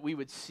that we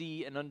would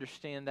see and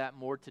understand that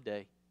more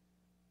today.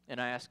 And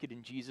I ask it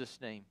in Jesus'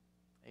 name.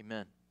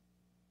 Amen.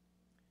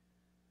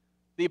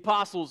 The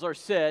apostles are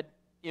said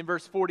in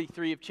verse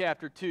 43 of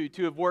chapter 2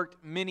 to have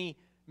worked many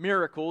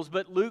miracles,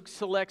 but Luke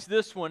selects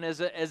this one as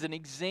an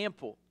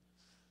example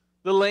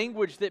The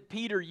language that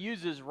Peter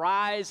uses,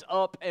 rise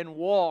up and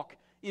walk,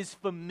 is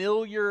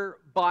familiar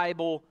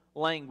Bible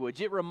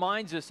language. It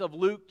reminds us of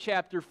Luke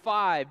chapter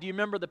 5. Do you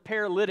remember the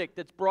paralytic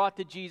that's brought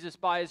to Jesus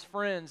by his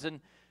friends,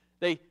 and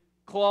they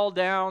claw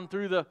down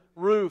through the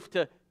roof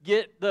to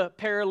get the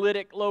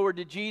paralytic lowered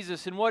to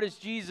Jesus? And what does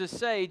Jesus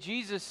say?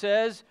 Jesus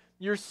says,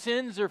 your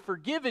sins are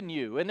forgiven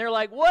you. And they're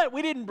like, what?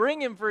 We didn't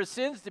bring him for his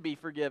sins to be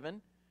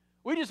forgiven.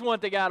 We just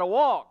want the guy to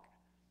walk.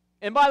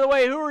 And by the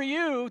way, who are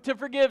you to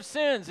forgive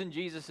sins? And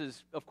Jesus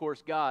is, of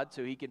course, God,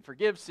 so he can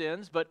forgive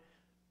sins. But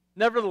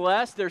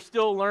nevertheless, they're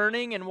still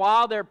learning. And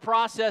while they're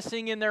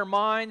processing in their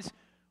minds,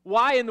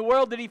 why in the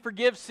world did he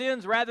forgive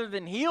sins rather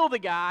than heal the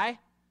guy?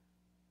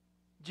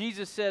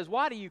 Jesus says,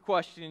 why do you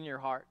question in your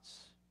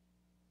hearts?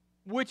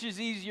 Which is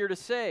easier to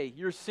say,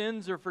 your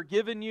sins are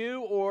forgiven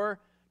you, or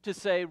to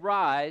say,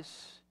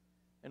 rise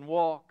and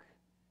walk?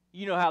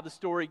 You know how the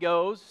story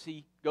goes.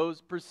 He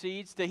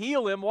proceeds to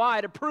heal him.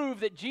 Why? To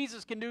prove that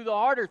Jesus can do the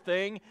harder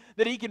thing,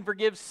 that he can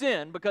forgive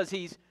sin, because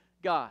he's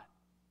God.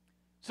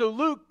 So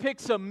Luke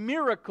picks a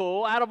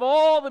miracle out of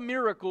all the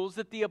miracles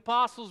that the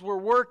apostles were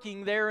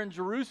working there in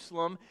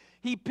Jerusalem.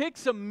 He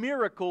picks a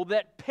miracle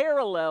that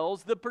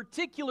parallels the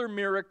particular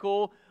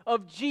miracle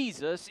of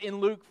Jesus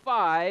in Luke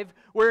 5,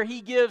 where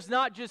he gives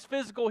not just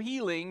physical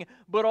healing,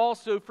 but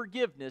also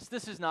forgiveness.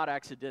 This is not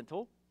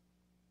accidental.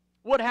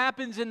 What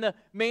happens in the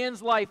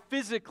man's life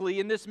physically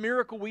in this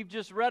miracle we've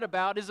just read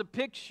about is a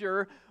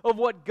picture of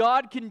what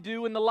God can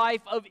do in the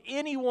life of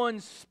anyone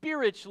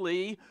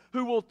spiritually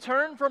who will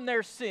turn from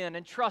their sin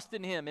and trust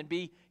in him and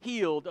be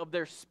healed of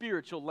their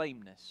spiritual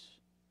lameness.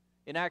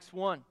 In Acts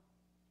 1,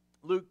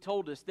 Luke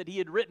told us that he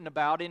had written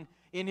about in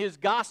his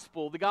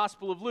gospel, the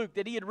Gospel of Luke,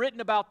 that he had written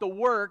about the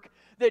work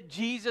that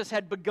Jesus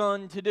had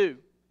begun to do,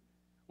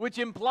 which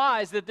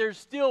implies that there's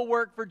still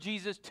work for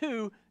Jesus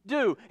to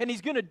do. And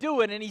he's going to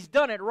do it, and he's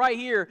done it right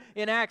here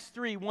in Acts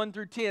 3, 1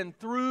 through 10,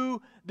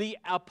 through the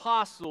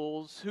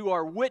apostles who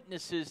are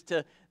witnesses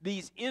to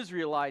these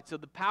Israelites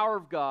of the power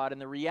of God and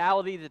the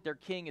reality that their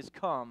king has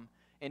come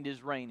and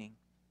is reigning.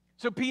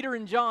 So Peter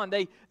and John,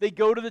 they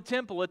go to the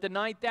temple at the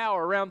 9th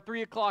hour, around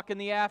 3 o'clock in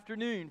the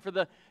afternoon, for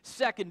the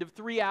second of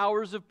 3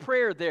 hours of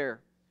prayer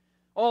there.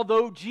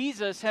 Although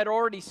Jesus had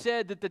already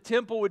said that the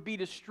temple would be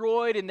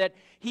destroyed and that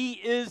he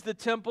is the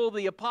temple,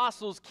 the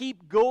apostles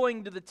keep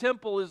going to the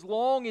temple as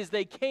long as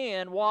they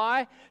can.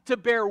 Why? To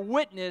bear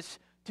witness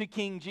to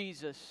King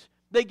Jesus.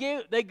 They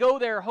go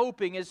there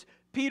hoping, as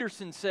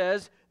Peterson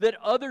says, that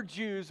other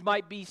Jews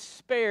might be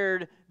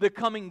spared the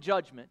coming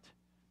judgment,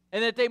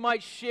 and that they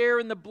might share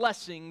in the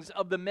blessings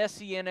of the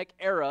Messianic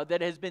era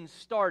that has been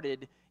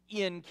started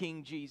in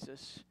King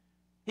Jesus.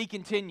 He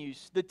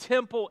continues, the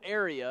temple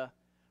area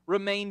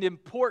remained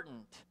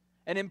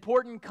an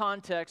important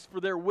context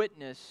for their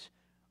witness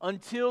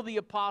until the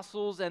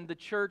apostles and the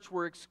church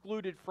were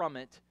excluded from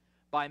it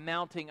by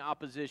mounting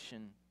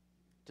opposition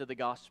to the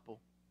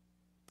gospel.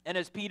 And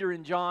as Peter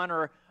and John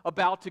are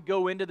about to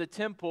go into the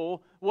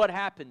temple, what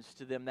happens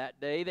to them that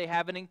day? They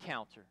have an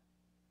encounter.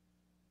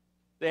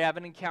 They have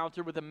an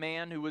encounter with a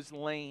man who was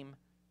lame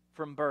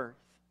from birth.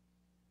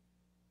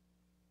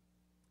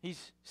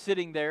 He's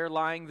sitting there,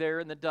 lying there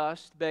in the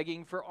dust,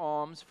 begging for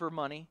alms, for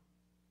money.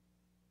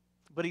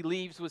 But he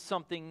leaves with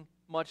something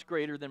much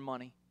greater than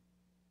money.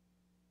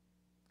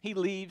 He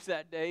leaves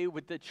that day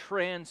with the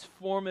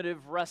transformative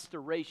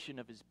restoration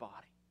of his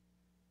body.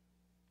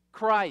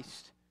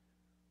 Christ,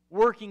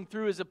 working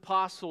through his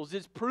apostles,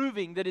 is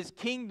proving that his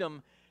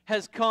kingdom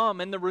has come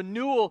and the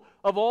renewal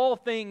of all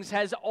things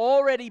has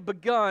already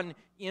begun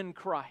in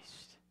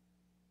Christ.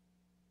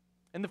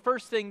 And the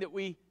first thing that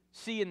we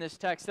see in this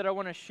text that I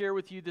want to share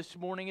with you this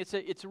morning, it's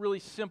a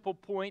really simple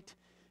point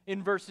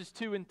in verses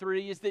 2 and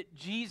 3, is that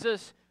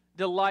Jesus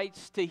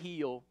delights to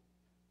heal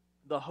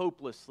the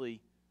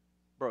hopelessly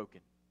broken.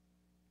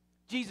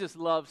 Jesus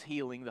loves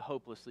healing the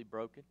hopelessly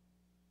broken.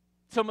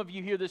 Some of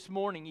you here this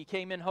morning, you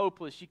came in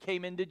hopeless, you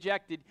came in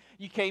dejected,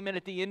 you came in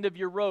at the end of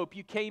your rope,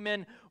 you came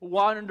in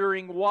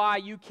wondering why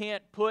you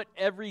can't put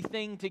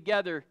everything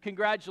together.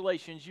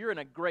 Congratulations, you're in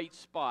a great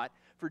spot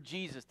for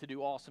Jesus to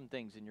do awesome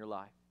things in your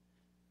life.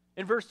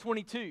 In verse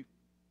 22,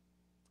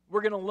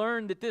 we're going to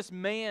learn that this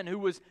man who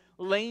was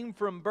lame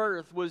from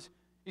birth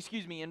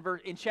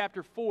in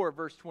chapter 4,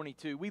 verse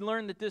 22, we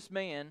learn that this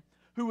man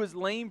who was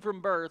lame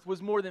from birth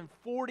was more than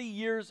 40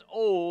 years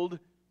old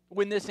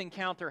when this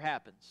encounter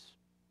happens.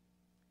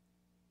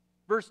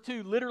 Verse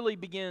 2 literally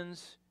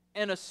begins,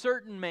 and a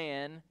certain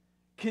man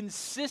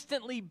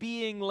consistently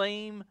being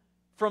lame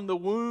from the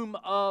womb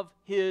of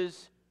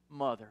his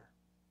mother.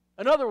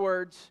 In other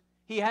words,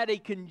 he had a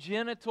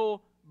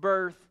congenital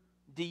birth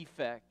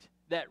defect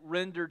that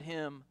rendered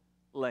him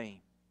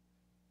lame.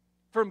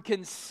 From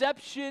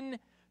conception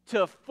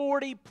to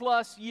 40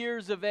 plus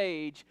years of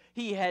age,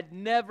 he had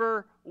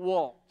never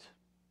walked.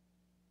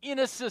 In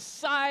a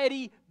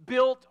society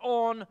built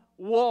on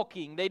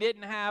walking, they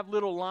didn't have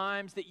little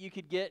limes that you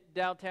could get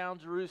downtown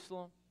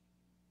Jerusalem.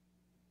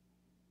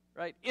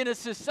 Right? In a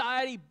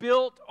society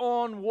built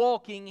on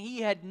walking, he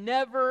had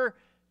never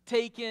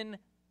taken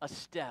a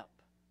step.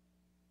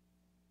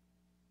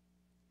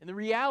 And the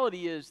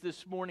reality is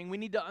this morning we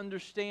need to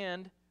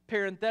understand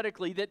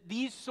parenthetically that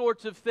these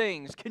sorts of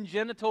things,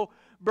 congenital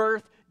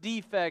birth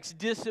defects,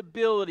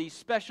 disabilities,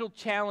 special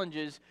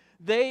challenges,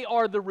 they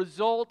are the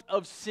result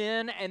of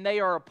sin, and they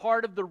are a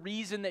part of the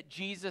reason that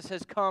Jesus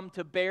has come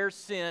to bear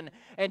sin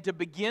and to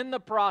begin the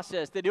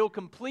process that He'll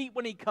complete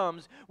when He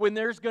comes, when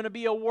there's going to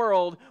be a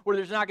world where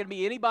there's not going to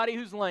be anybody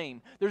who's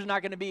lame. There's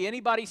not going to be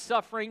anybody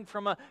suffering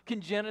from a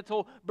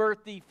congenital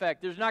birth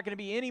defect. There's not going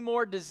to be any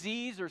more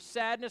disease or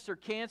sadness or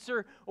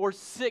cancer or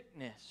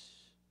sickness.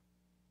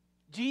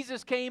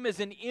 Jesus came as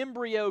an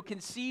embryo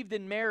conceived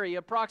in Mary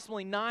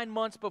approximately 9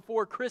 months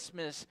before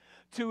Christmas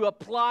to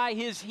apply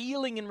His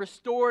healing and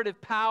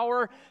restorative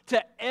power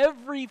to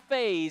every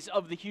phase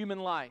of the human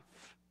life.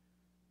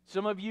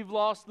 Some of you have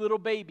lost little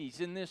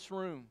babies in this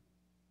room.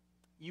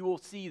 You will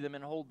see them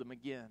and hold them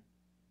again.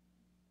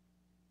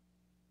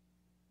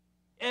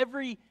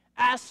 Every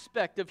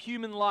aspect of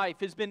human life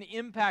has been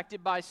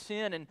impacted by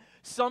sin, and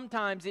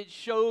sometimes it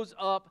shows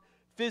up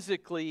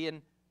physically,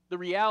 and the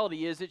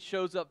reality is it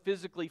shows up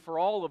physically for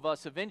all of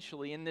us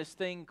eventually in this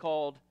thing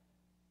called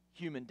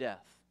human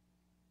death.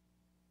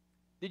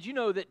 Did you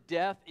know that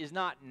death is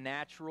not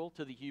natural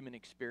to the human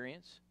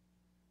experience?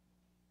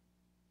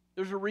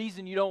 There's a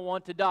reason you don't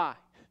want to die.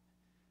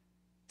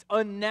 It's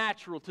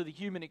unnatural to the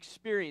human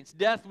experience.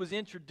 Death was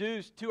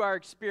introduced to our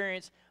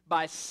experience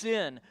by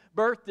sin,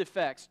 birth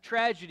defects,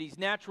 tragedies,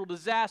 natural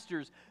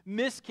disasters,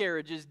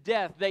 miscarriages,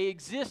 death. They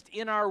exist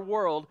in our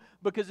world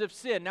because of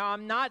sin. Now,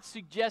 I'm not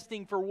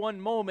suggesting for one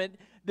moment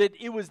that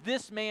it was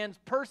this man's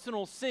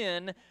personal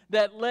sin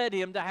that led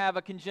him to have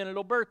a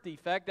congenital birth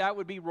defect. That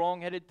would be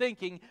wrong-headed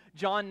thinking.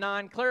 John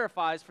 9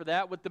 clarifies for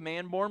that with the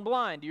man born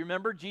blind. Do you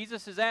remember?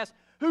 Jesus is asked,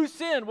 who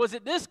sinned? Was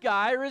it this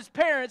guy or his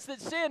parents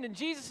that sinned? And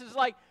Jesus is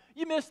like,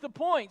 you missed the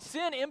point.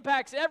 Sin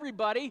impacts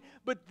everybody,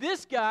 but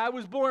this guy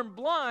was born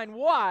blind.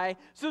 Why?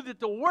 So that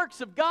the works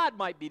of God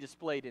might be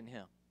displayed in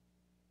him.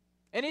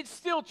 And it's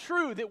still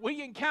true that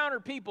we encounter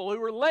people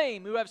who are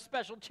lame, who have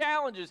special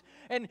challenges,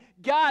 and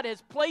God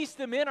has placed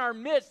them in our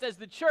midst as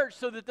the church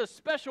so that the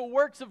special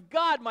works of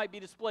God might be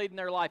displayed in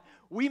their life.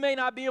 We may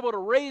not be able to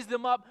raise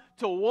them up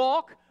to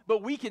walk,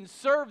 but we can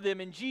serve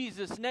them in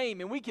Jesus' name,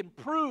 and we can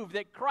prove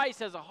that Christ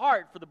has a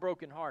heart for the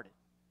brokenhearted.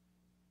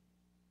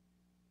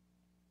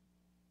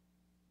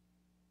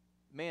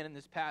 The man in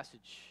this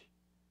passage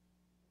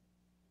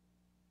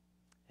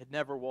had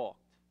never walked.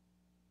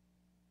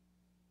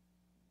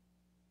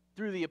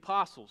 Through the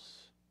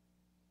apostles,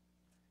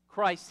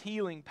 Christ's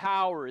healing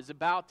power is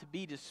about to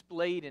be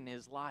displayed in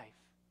his life.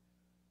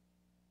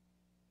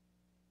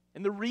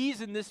 And the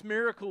reason this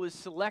miracle is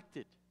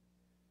selected,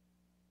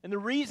 and the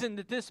reason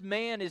that this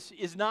man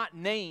is not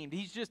named,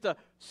 he's just a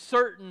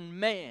certain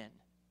man,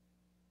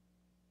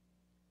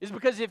 is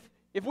because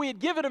if we had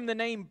given him the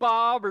name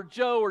Bob or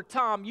Joe or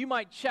Tom, you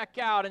might check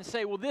out and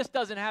say, well, this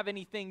doesn't have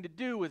anything to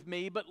do with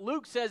me. But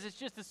Luke says it's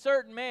just a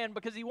certain man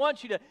because he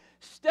wants you to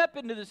step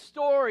into the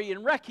story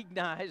and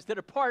recognize that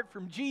apart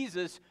from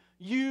Jesus,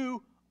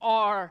 you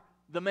are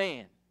the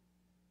man.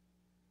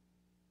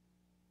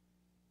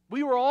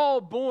 We were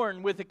all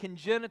born with a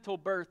congenital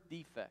birth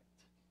defect.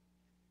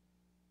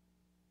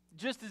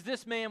 Just as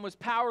this man was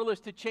powerless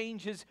to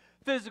change his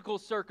physical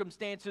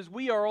circumstances,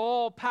 we are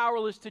all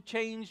powerless to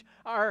change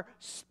our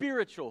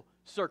spiritual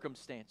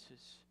circumstances.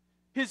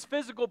 His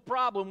physical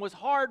problem was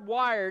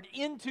hardwired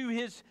into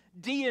his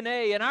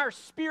DNA, and our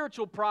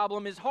spiritual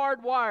problem is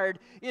hardwired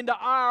into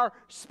our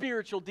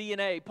spiritual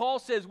DNA. Paul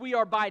says we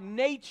are by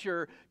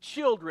nature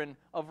children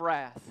of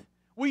wrath.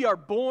 We are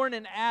born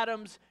in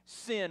Adam's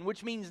sin,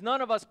 which means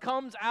none of us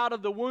comes out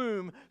of the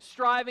womb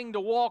striving to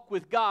walk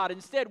with God.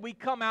 Instead, we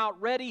come out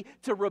ready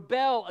to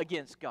rebel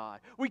against God.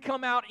 We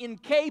come out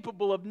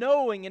incapable of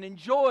knowing and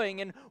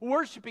enjoying and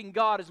worshiping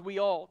God as we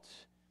ought.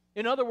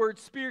 In other words,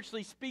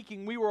 spiritually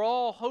speaking, we were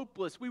all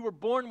hopeless. We were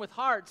born with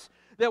hearts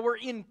that were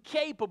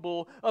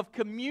incapable of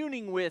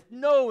communing with,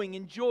 knowing,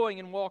 enjoying,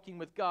 and walking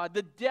with God.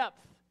 The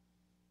depth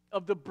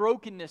of the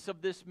brokenness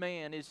of this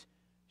man is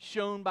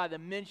shown by the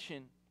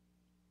mention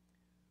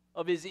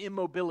of his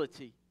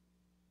immobility.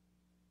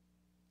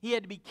 He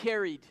had to be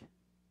carried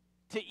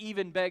to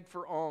even beg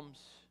for alms.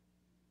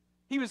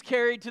 He was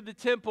carried to the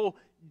temple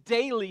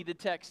daily, the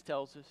text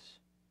tells us.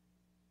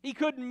 He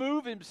couldn't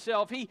move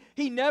himself.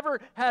 He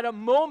never had a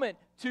moment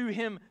to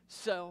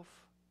himself.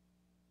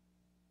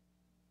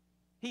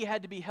 He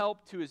had to be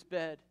helped to his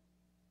bed.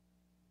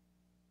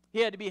 He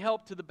had to be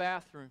helped to the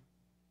bathroom.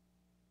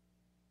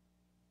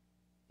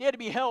 He had to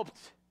be helped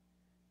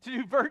to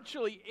do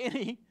virtually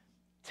any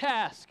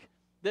task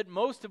that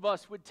most of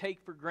us would take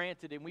for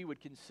granted and we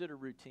would consider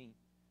routine.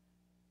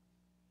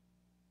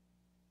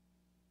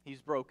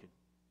 He's broken.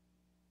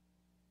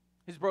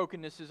 His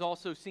brokenness is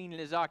also seen in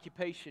his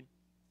occupation.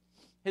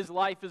 His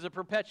life is a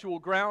perpetual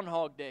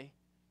Groundhog Day.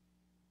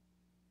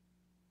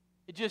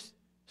 It just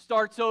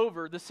starts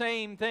over, the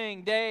same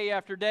thing day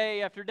after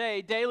day after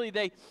day. Daily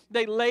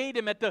they laid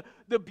him at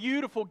the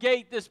beautiful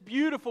gate, this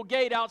beautiful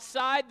gate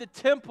outside the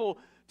temple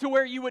to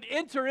where you would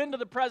enter into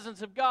the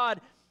presence of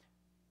God.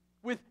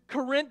 with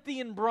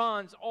Corinthian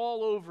bronze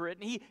all over it.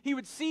 And he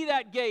would see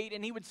that gate,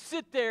 and he would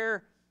sit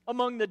there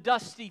among the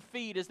dusty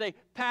feet as they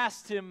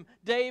passed him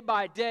day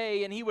by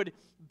day, and he would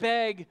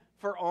beg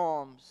for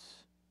alms.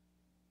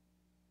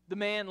 The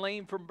man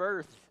lame from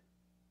birth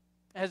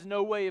has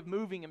no way of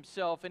moving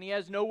himself, and he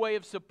has no way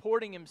of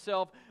supporting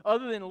himself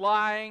other than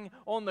lying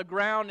on the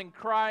ground and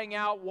crying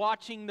out,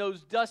 watching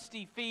those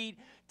dusty feet,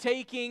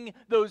 taking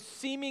those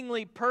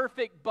seemingly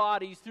perfect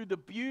bodies through the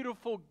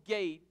beautiful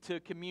gate to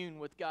commune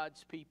with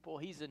God's people.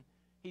 He's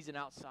an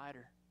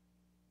outsider.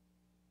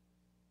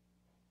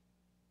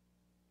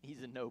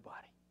 He's a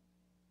nobody.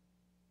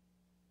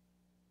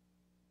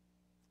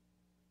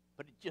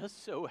 But it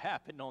just so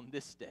happened on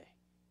this day,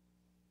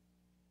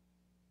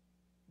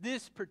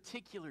 this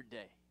particular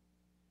day,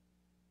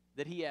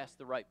 that he asked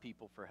the right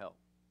people for help.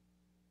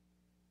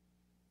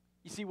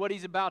 You see, what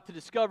he's about to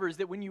discover is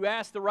that when you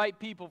ask the right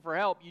people for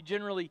help, you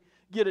generally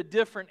get a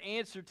different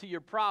answer to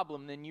your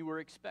problem than you were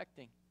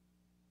expecting.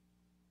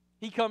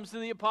 He comes to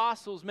the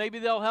apostles. Maybe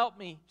they'll help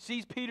me.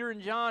 Sees Peter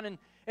and John.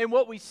 And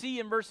what we see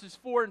in verses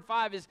 4 and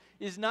 5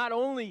 is not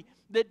only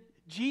that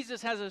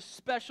Jesus has a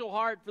special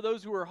heart for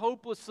those who are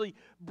hopelessly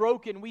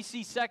broken. We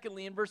see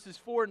secondly in verses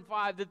 4 and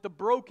 5 that the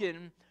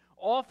broken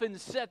often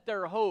set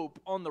their hope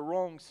on the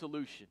wrong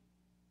solution.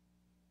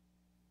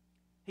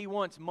 He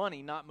wants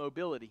money, not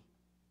mobility.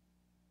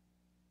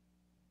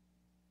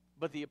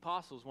 But the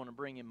apostles want to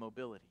bring him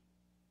mobility.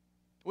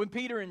 When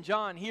Peter and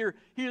John hear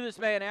this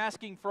man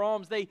asking for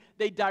alms, they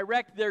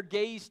direct their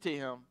gaze to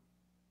him,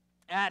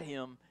 at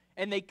him,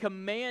 and they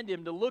command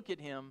him to look at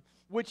him,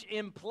 which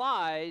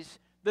implies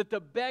that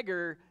the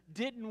beggar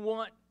didn't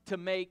want to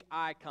make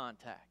eye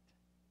contact.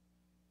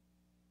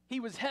 He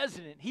was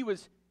hesitant. He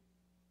was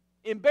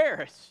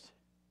embarrassed.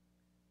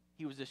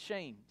 He was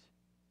ashamed.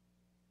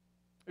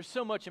 There's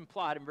so much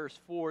implied in verse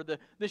 4.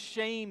 The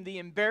shame, the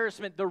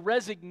embarrassment, the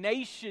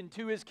resignation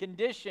to his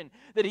condition,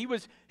 that he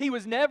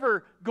was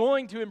never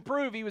going to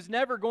improve. He was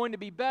never going to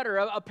be better.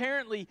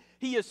 Apparently,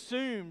 he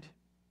assumed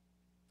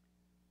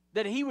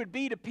that he would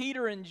be to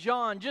Peter and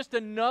John just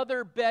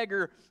another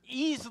beggar,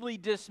 easily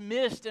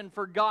dismissed and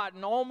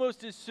forgotten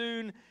almost as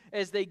soon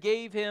as they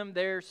gave him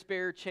their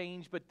spare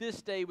change. But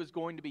this day was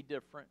going to be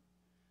different.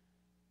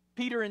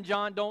 Peter and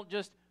John don't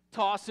just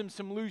toss him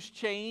some loose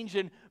change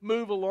and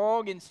move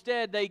along.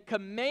 Instead, they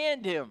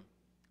command him,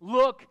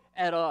 look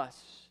at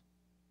us.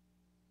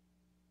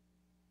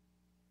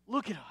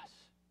 Look at us.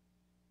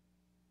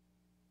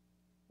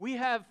 We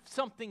have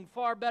something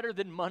far better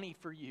than money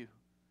for you.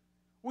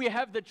 We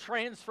have the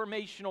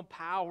transformational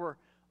power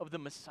of the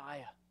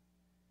Messiah.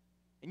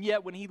 And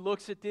yet when he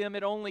looks at them,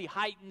 it only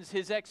heightens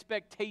his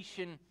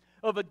expectation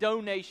of a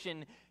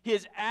donation.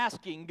 His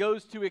asking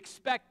goes to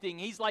expecting.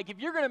 He's like, if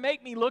you're going to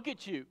make me look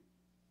at you,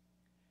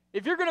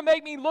 if you're going to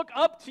make me look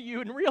up to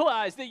you and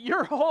realize that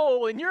you're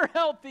whole and you're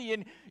healthy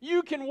and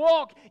you can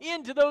walk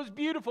into those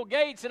beautiful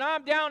gates and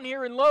I'm down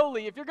here and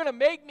lowly, if you're going to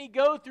make me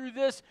go through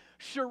this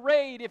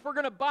charade, if we're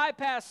going to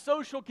bypass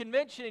social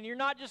convention and you're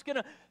not just going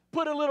to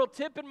put a little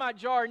tip in my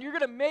jar and you're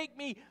going to make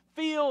me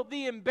feel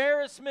the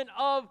embarrassment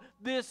of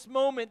this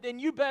moment, then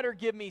you better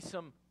give me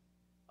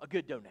a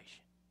good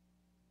donation.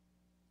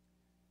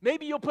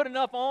 Maybe you'll put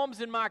enough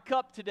alms in my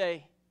cup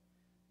today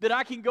that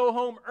I can go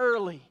home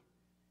early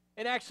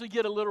and actually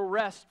get a little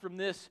rest from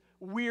this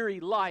weary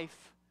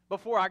life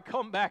before I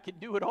come back and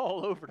do it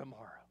all over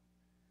tomorrow.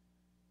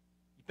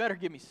 You better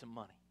give me some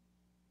money.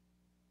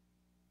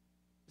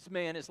 This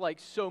man is like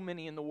so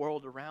many in the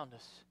world around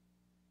us.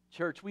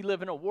 Church, we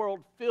live in a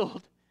world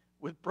filled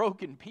with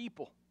broken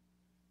people.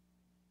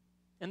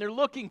 And they're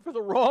looking for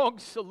the wrong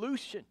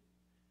solution.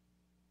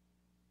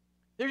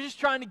 They're just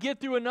trying to get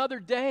through another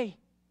day.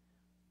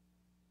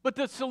 But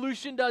the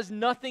solution does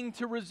nothing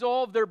to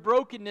resolve their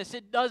brokenness.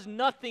 It does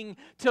nothing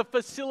to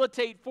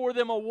facilitate for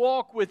them a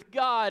walk with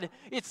God.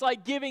 It's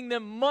like giving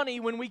them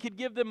money when we could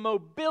give them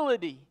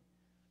mobility.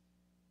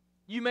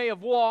 You may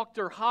have walked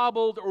or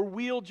hobbled or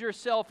wheeled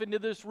yourself into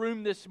this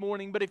room this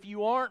morning, but if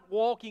you aren't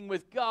walking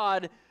with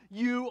God,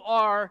 you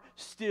are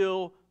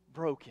still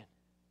broken.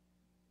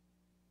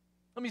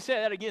 Let me say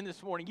that again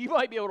this morning. You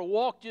might be able to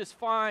walk just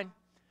fine.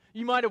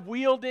 You might have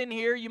wheeled in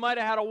here. You might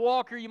have had a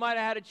walker. You might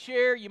have had a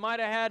chair. You might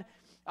have had,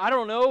 I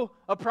don't know,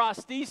 a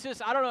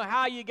prosthesis. I don't know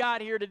how you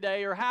got here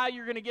today or how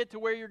you're going to get to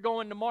where you're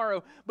going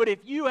tomorrow. But if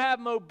you have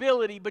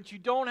mobility but you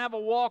don't have a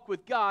walk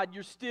with God,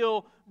 you're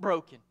still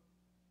broken.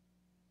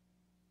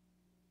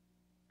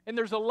 And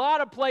there's a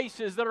lot of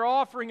places that are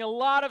offering a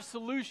lot of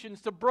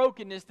solutions to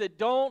brokenness that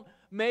don't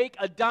make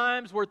a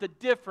dime's worth of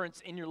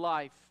difference in your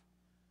life.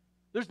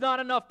 There's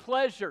not enough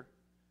pleasure.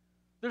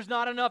 There's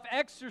not enough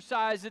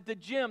exercise at the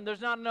gym.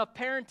 There's not enough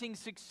parenting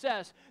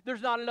success.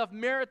 There's not enough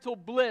marital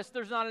bliss.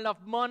 There's not enough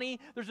money.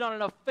 There's not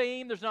enough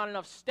fame. There's not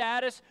enough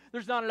status.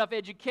 There's not enough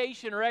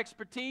education or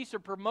expertise or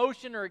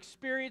promotion or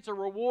experience or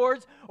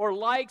rewards or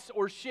likes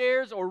or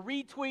shares or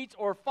retweets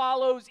or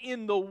follows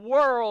in the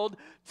world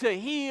to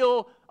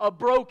heal a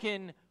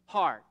broken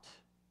heart.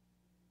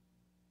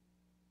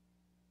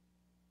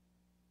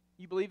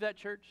 You believe that,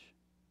 church?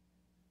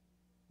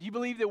 Do you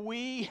believe that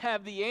we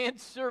have the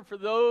answer for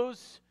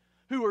those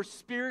who are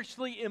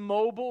spiritually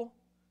immobile?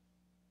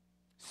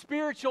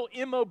 Spiritual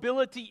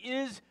immobility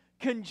is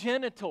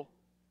congenital.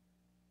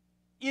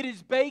 It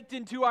is baked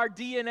into our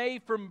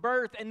DNA from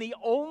birth, and the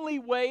only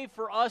way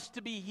for us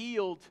to be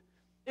healed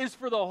is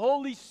for the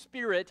Holy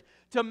Spirit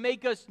to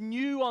make us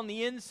new on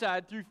the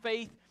inside through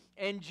faith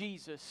in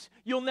Jesus.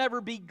 You'll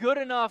never be good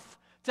enough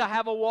to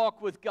have a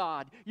walk with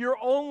God. Your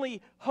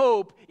only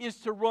hope is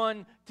to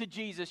run to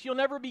Jesus. You'll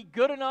never be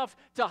good enough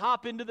to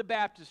hop into the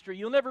baptistry.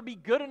 You'll never be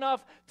good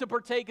enough to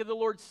partake of the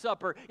Lord's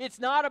Supper. It's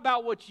not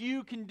about what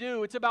you can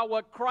do. It's about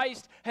what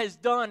Christ has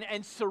done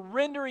and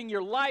surrendering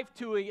your life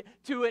to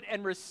it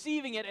and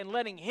receiving it and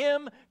letting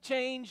Him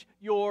change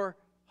your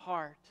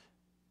heart.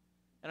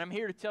 And I'm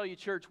here to tell you,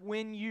 church,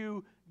 when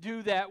you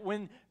do that,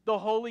 when the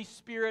Holy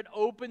Spirit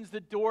opens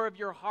the door of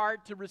your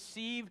heart to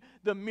receive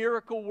the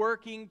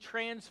miracle-working,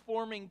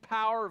 transforming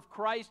power of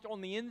Christ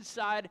on the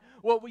inside,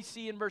 what we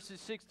see in verses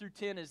 6 through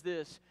 10 is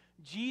this: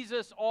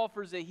 Jesus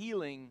offers a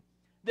healing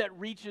that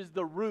reaches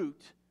the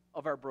root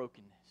of our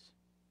brokenness.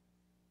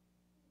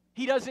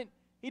 He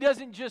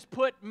doesn't just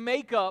put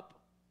makeup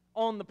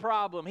on the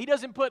problem. He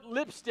doesn't put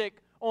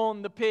lipstick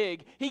on the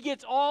pig. He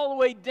gets all the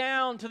way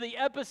down to the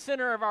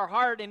epicenter of our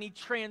heart, and He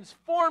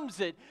transforms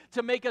it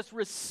to make us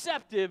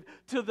receptive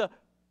to the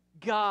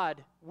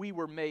God we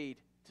were made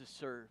to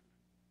serve.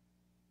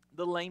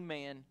 The lame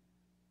man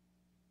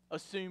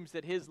assumes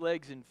that his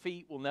legs and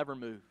feet will never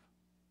move.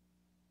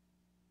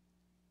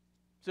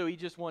 So he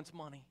just wants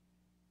money.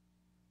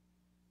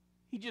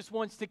 He just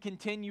wants to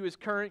continue his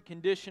current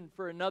condition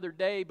for another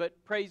day,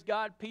 but praise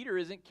God, Peter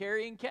isn't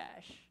carrying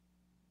cash.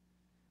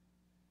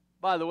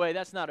 By the way,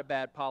 that's not a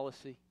bad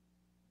policy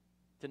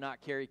to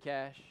not carry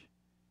cash.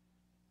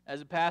 As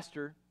a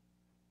pastor,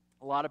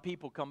 a lot of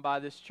people come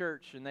by this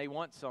church and they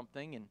want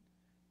something, and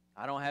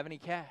I don't have any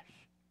cash.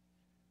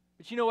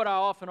 But you know what I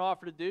often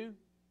offer to do?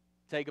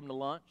 Take them to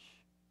lunch,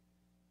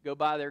 go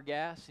buy their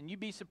gas, and you'd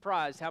be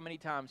surprised how many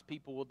times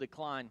people will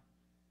decline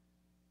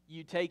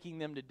you taking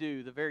them to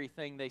do the very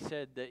thing they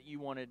said that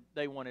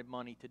they wanted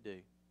money to do.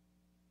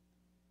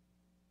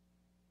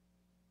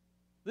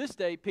 This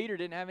day, Peter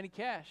didn't have any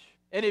cash.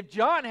 And if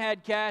John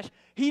had cash,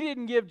 he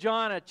didn't give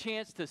John a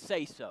chance to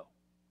say so.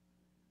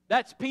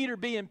 That's Peter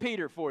being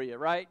Peter for you,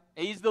 right?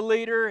 He's the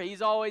leader.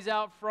 He's always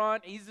out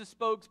front. He's the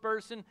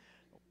spokesperson.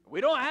 We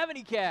don't have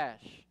any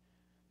cash.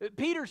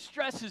 Peter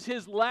stresses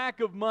his lack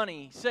of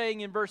money,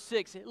 saying in verse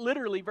 6,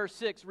 literally verse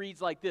 6 reads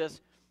like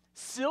this: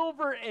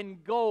 "Silver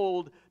and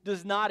gold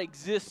does not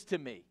exist to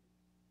me.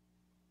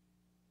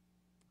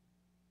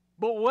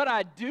 But what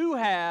I do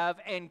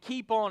have and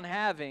keep on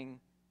having,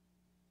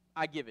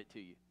 I give it to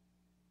you."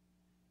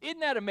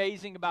 Isn't that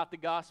amazing about the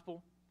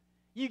gospel?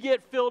 You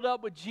get filled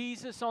up with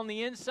Jesus on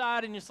the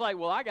inside, and it's like,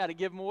 well, I got to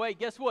give Him away.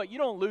 Guess what? You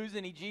don't lose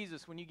any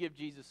Jesus when you give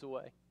Jesus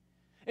away.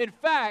 In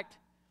fact,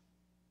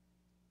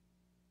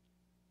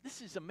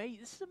 this is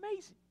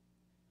amazing.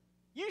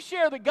 You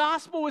share the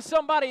gospel with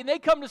somebody, and they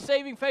come to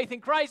saving faith in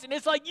Christ, and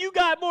it's like you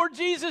got more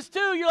Jesus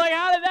too. You're like,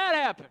 how did that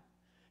happen?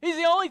 He's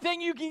the only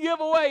thing you can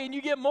give away, and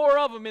you get more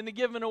of Him in the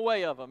giving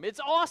away of Him. It's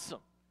awesome.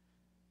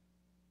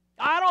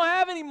 I don't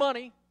have any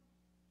money.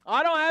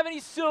 I don't have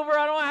any silver,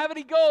 I don't have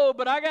any gold,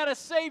 but I got a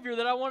Savior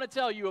that I want to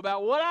tell you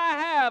about. What I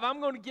have,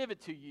 I'm going to give it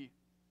to you.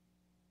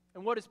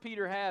 And what does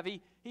Peter have?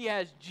 He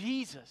has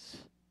Jesus.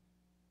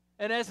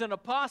 And as an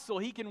apostle,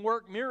 he can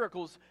work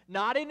miracles,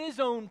 not in his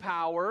own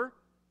power.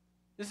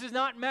 This is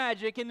not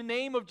magic. In the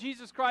name of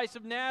Jesus Christ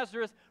of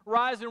Nazareth,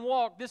 rise and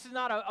walk. This is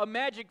not a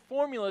magic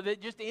formula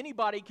that just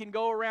anybody can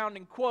go around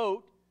and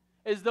quote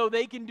as though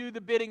they can do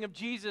the bidding of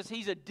Jesus.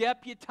 He's a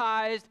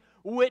deputized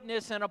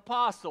witness and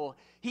apostle.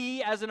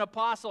 He, as an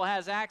apostle,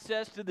 has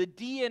access to the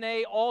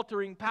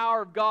DNA-altering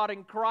power of God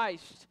in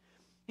Christ.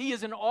 He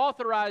is an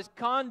authorized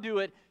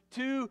conduit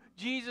to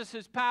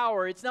Jesus'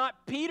 power. It's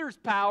not Peter's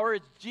power,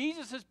 it's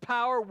Jesus'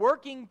 power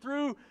working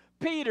through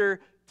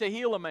Peter to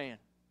heal a man.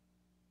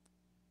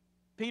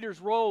 Peter's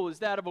role is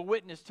that of a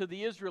witness to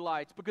the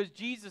Israelites. Because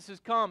Jesus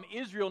has come,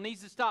 Israel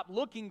needs to stop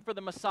looking for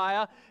the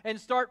Messiah and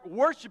start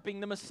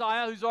worshiping the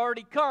Messiah who's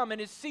already come and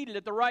is seated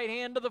at the right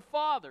hand of the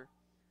Father.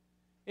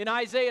 In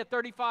Isaiah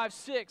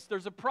 35:6,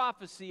 there's a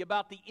prophecy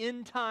about the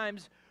end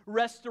times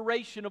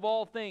restoration of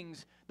all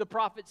things. The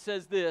prophet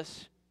says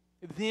this: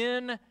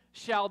 "Then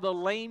shall the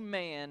lame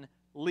man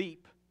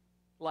leap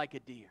like a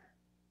deer."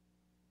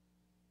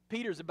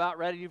 Peter's about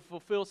ready to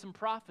fulfill some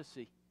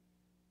prophecy.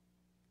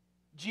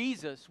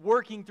 Jesus,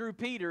 working through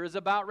Peter, is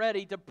about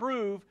ready to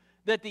prove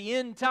that the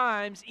end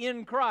times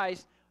in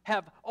Christ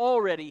have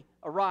already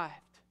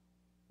arrived.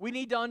 We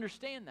need to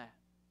understand that.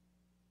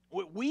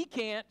 We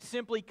can't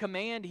simply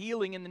command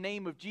healing in the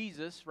name of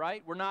Jesus,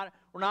 right? We're not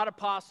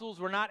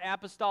apostles. We're not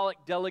apostolic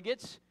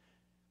delegates.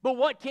 But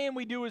what can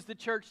we do as the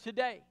church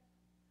today?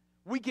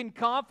 We can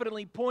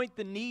confidently point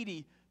the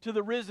needy to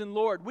the risen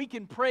Lord. We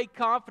can pray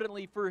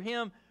confidently for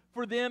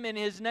them in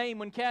His name.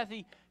 When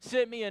Kathy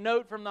sent me a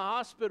note from the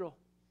hospital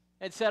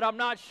and said, "I'm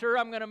not sure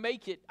I'm going to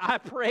make it," I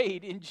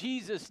prayed in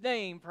Jesus'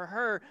 name for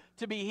her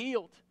to be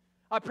healed.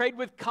 I prayed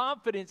with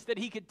confidence that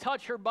He could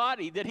touch her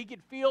body, that He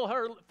could fill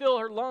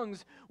her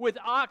lungs with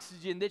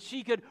oxygen, that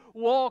she could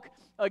walk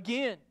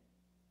again.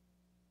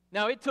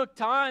 Now, it took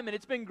time, and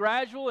it's been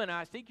gradual, and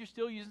I think you're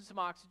still using some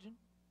oxygen.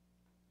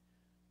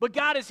 But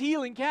God is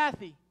healing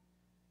Kathy.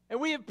 And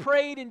we have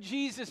prayed in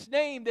Jesus'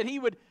 name that He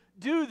would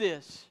do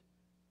this.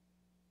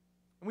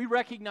 And we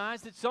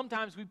recognize that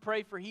sometimes we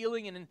pray for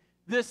healing, and in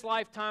this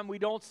lifetime we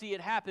don't see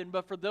it happen.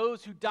 But for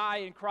those who die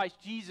in Christ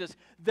Jesus,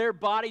 their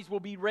bodies will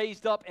be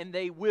raised up and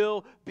they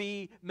will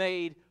be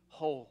made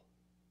whole.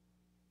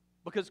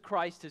 Because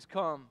Christ has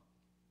come,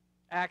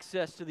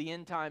 access to the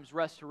end times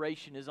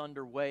restoration is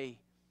underway.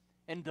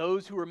 And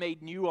those who are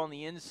made new on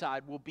the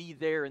inside will be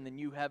there in the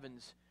new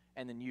heavens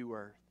and the new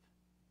earth.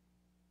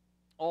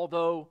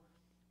 Although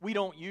we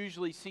don't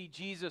usually see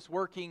Jesus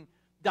working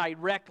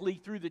directly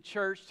through the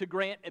church to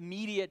grant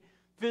immediate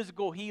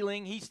physical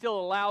healing, He still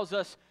allows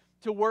us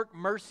to work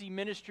mercy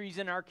ministries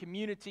in our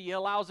community. He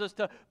allows us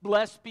to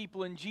bless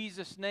people in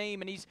Jesus'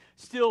 name, and He's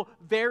still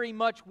very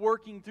much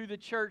working through the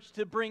church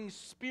to bring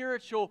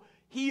spiritual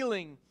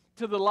healing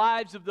to the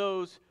lives of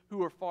those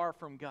who are far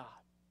from God.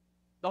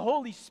 The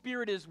Holy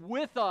Spirit is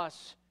with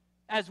us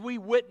as we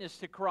witness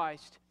to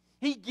Christ.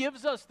 He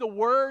gives us the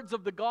words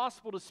of the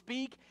gospel to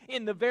speak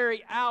in the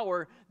very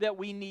hour that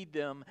we need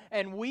them.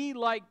 And we,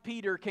 like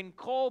Peter, can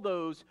call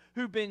those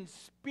who've been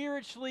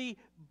spiritually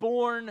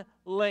born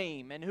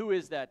lame. And who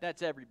is that?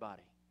 That's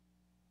everybody.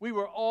 We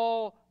were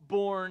all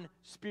born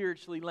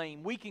spiritually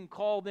lame. We can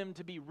call them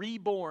to be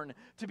reborn,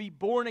 to be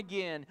born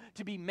again,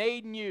 to be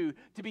made new,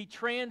 to be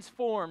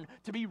transformed,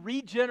 to be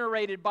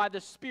regenerated by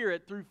the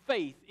Spirit through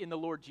faith in the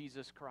Lord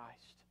Jesus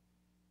Christ.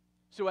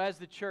 So as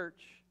the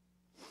church,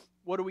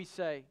 what do we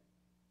say?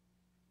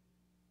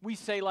 We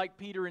say like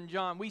Peter and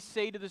John, we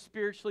say to the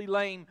spiritually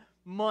lame,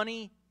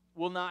 money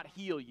will not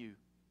heal you,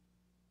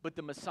 but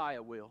the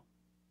Messiah will.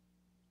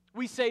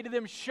 We say to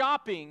them,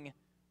 shopping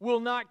will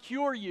not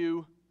cure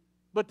you,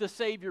 but the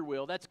Savior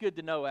will. That's good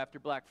to know after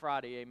Black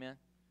Friday, amen.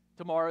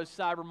 Tomorrow's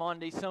Cyber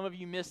Monday. Some of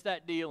you missed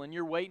that deal and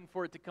you're waiting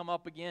for it to come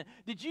up again.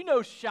 Did you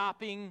know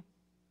shopping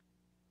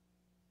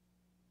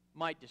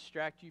might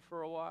distract you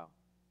for a while,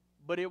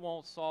 but it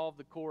won't solve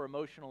the core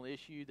emotional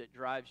issue that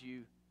drives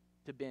you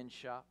to binge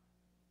shop?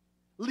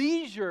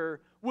 Leisure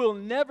will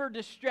never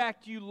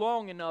distract you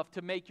long enough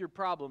to make your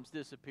problems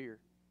disappear.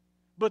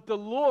 But the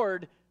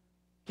Lord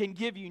can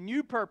give you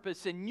new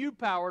purpose and new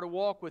power to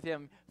walk with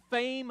Him.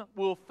 Fame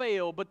will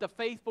fail, but the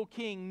faithful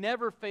King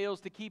never fails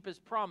to keep His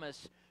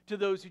promise to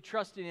those who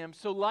trust in Him.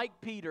 So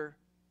like Peter,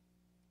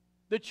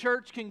 the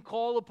church can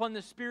call upon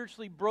the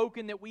spiritually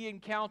broken that we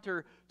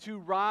encounter to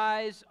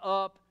rise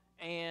up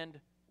and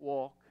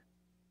walk.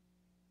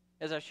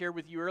 As I shared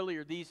with you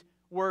earlier, these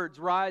words,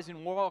 rise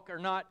and walk, are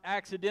not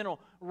accidental.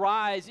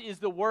 Rise is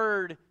the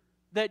word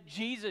that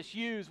Jesus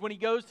used when He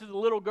goes to the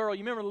little girl. You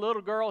remember the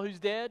little girl who's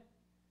dead?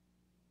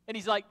 And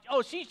He's like,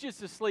 oh, she's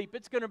just asleep.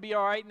 It's going to be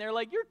all right. And they're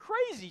like, you're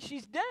crazy.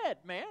 She's dead,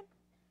 man.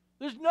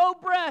 There's no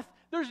breath.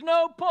 There's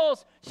no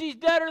pulse. She's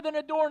deader than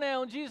a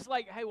doornail. And Jesus is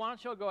like, hey, why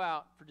don't y'all go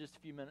out for just a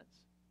few minutes?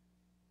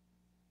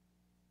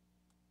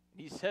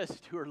 And He says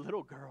to her,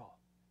 little girl,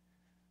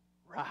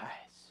 rise.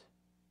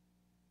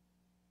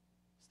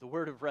 It's the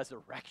word of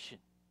resurrection.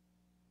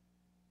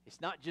 It's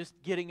not just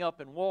getting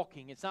up and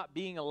walking. It's not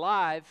being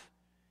alive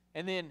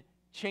and then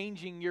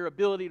changing your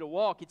ability to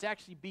walk. It's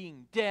actually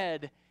being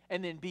dead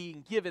and then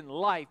being given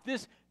life.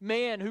 This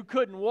man who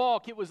couldn't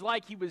walk, it was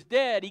like he was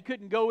dead. He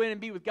couldn't go in and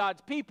be with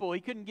God's people. He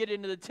couldn't get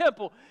into the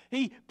temple.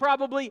 He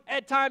probably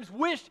at times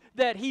wished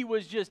that he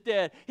was just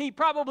dead. He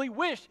probably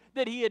wished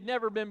that he had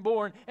never been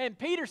born. And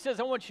Peter says,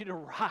 I want you to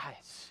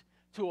rise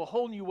to a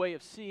whole new way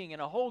of seeing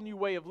and a whole new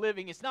way of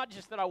living. It's not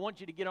just that I want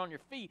you to get on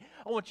your feet.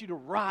 I want you to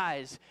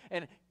rise.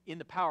 And in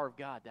the power of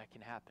God, that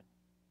can happen.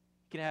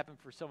 It can happen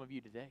for some of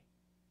you today.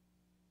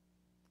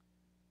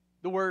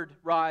 The word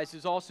rise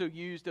is also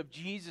used of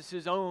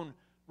Jesus' own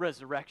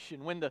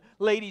resurrection. When the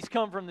ladies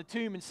come from the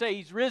tomb and say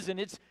He's risen,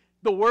 it's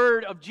the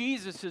word of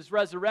Jesus'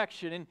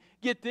 resurrection. And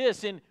get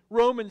this, in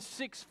Romans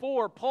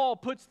 6:4, Paul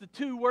puts the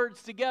two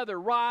words together,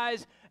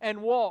 rise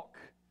and walk.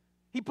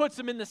 He puts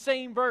them in the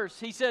same verse.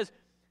 He says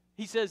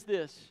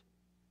this,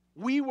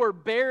 we were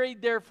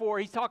buried therefore.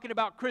 He's talking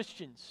about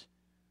Christians.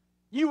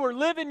 You were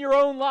living your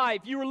own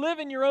life. You were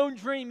living your own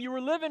dream. You were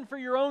living for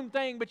your own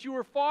thing, but you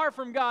were far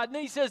from God. And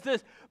then he says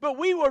this, but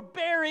we were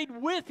buried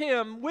with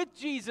Him, with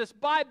Jesus,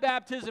 by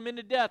baptism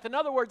into death. In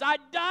other words, I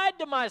died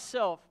to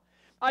myself.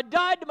 I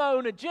died to my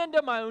own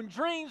agenda, my own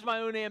dreams, my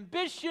own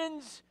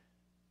ambitions.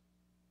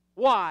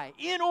 Why?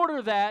 In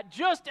order that,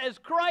 just as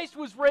Christ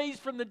was raised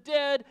from the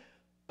dead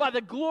by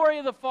the glory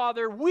of the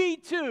Father, we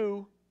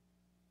too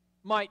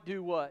might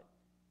do what?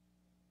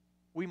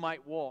 We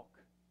might walk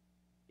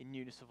in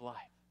newness of life.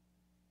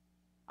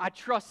 I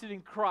trusted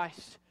in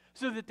Christ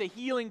so that the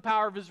healing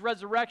power of His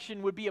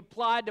resurrection would be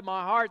applied to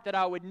my heart, that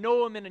I would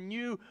know Him in a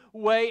new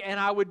way, and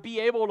I would be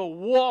able to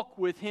walk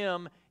with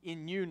Him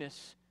in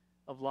newness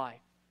of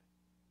life.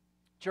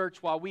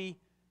 Church, while we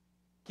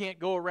can't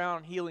go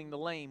around healing the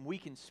lame, we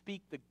can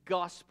speak the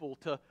gospel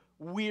to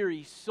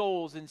weary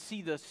souls and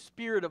see the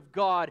Spirit of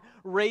God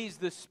raise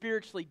the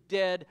spiritually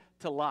dead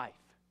to life.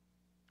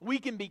 We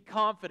can be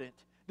confident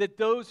that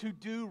those who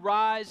do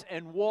rise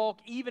and walk,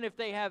 even if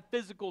they have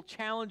physical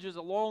challenges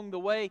along the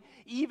way,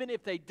 even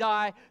if they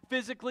die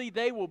physically,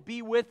 they will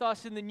be with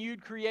us in the new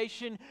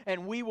creation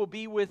and we will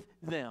be with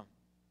them.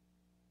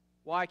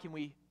 Why can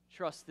we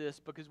trust this?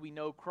 Because we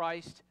know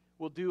Christ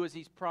will do as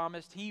He's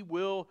promised. He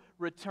will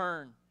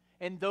return.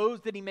 And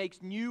those that He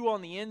makes new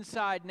on the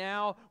inside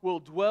now will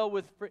dwell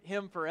with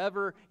Him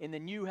forever in the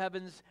new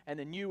heavens and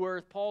the new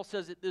earth. Paul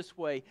says it this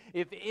way: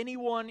 if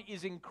anyone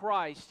is in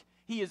Christ,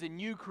 he is a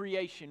new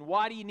creation.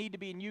 Why do you need to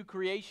be a new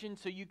creation?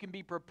 So you can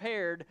be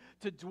prepared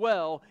to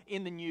dwell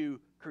in the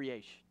new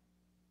creation.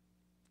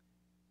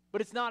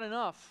 But it's not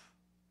enough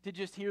to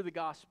just hear the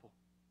gospel.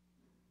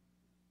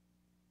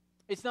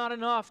 It's not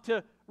enough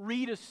to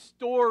read a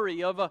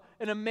story of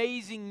an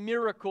amazing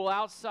miracle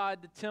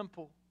outside the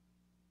temple.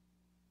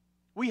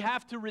 We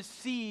have to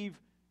receive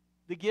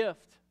the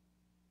gift.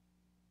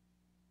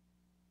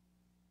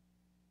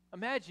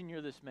 Imagine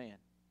you're this man.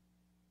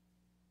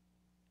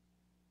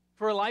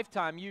 For a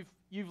lifetime,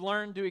 you've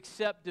learned to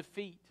accept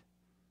defeat.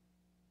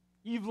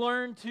 You've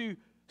learned to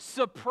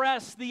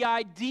suppress the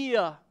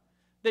idea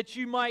that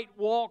you might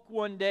walk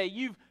one day.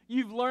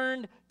 You've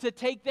learned to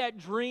take that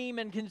dream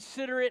and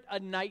consider it a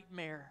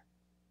nightmare.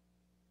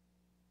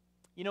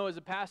 You know, as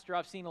a pastor,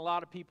 I've seen a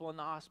lot of people in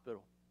the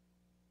hospital.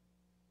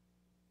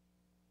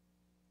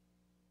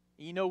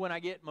 You know when I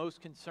get most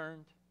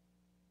concerned?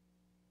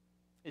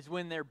 Is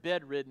when they're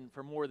bedridden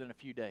for more than a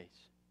few days.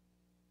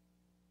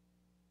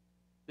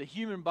 The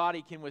human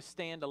body can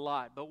withstand a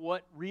lot, but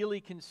what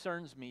really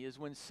concerns me is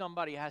when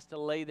somebody has to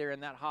lay there in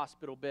that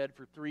hospital bed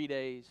for 3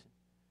 days,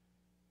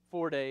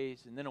 4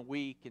 days, and then a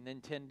week, and then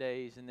 10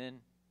 days, and then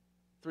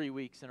 3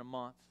 weeks and a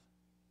month.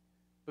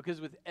 Because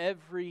with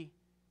every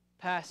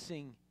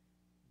passing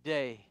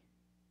day,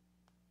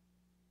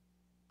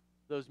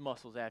 those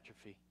muscles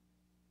atrophy.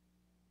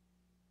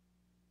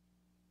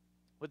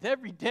 With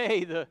every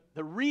day,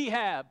 the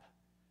rehab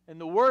and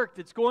the work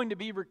that's going to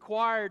be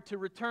required to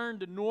return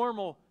to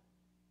normal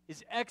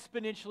is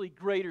exponentially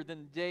greater than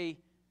the day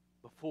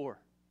before.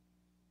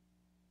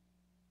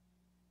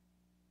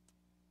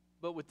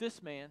 But with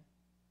this man,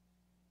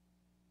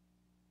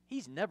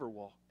 he's never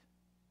walked.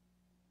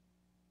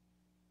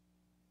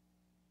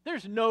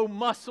 There's no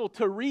muscle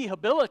to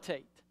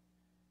rehabilitate.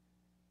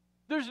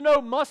 There's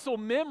no muscle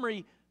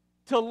memory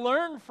to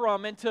learn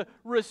from and to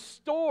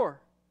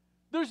restore.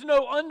 There's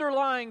no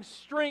underlying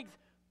strength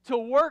to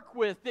work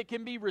with that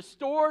can be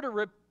restored or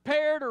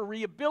repaired or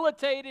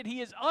rehabilitated.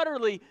 He is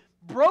utterly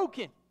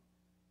broken.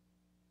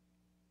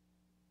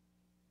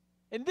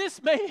 And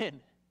this man,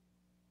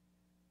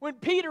 when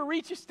Peter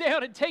reaches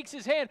down and takes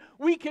his hand,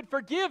 we could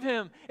forgive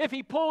him if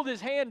he pulled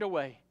his hand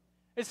away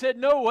and said,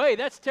 "No way,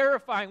 that's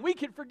terrifying." We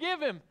could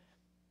forgive him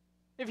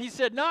if he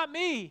said, "Not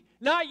me,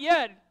 not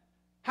yet.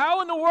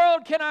 How in the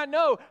world can I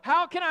know?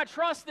 How can I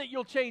trust that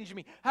you'll change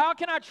me? How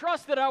can I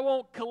trust that I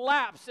won't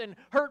collapse and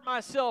hurt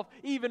myself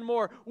even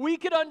more?" We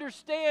could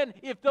understand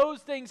if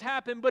those things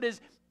happen, but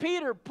as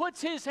Peter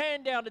puts his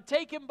hand down to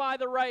take him by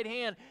the right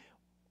hand,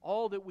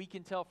 all that we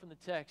can tell from the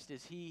text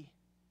is he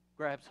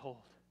grabs hold.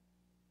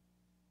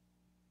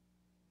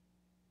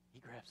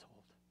 He grabs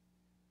hold.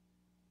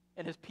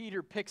 And as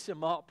Peter picks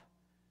him up,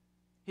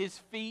 his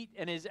feet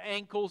and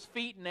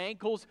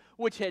ankles,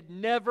 which had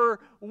never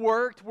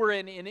worked, were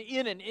in an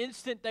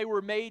instant, they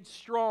were made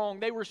strong.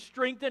 They were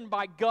strengthened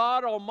by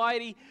God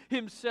Almighty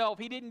Himself.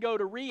 He didn't go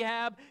to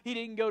rehab. He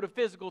didn't go to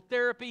physical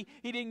therapy.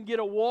 He didn't get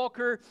a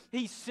walker.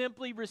 He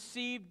simply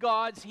received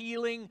God's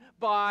healing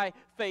by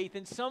faith.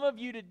 And some of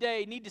you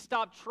today need to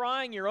stop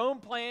trying your own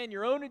plan,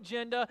 your own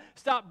agenda,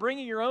 stop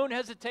bringing your own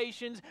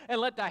hesitations,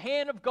 and let the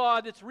hand of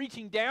God that's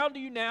reaching down to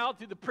you now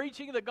through the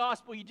preaching of the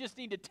gospel, you just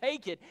need to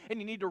take it and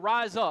you need to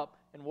rise up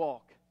and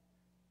walk.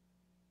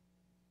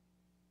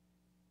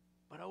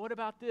 But what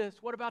about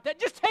this? What about that?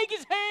 Just take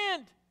his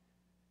hand.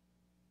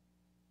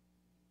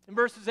 In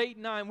verses 8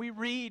 and 9, we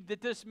read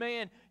that this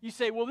man, you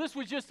say, well, this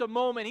was just a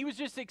moment. He was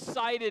just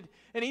excited,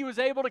 and he was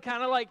able to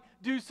kind of like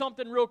do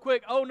something real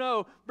quick. Oh,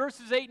 no.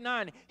 Verses 8 and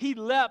 9, he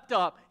leapt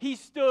up. He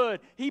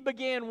stood. He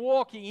began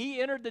walking.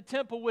 He entered the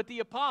temple with the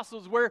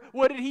apostles, where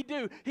what did he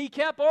do? He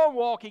kept on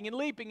walking and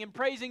leaping and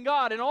praising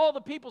God, and all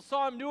the people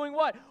saw him doing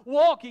what?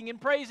 Walking and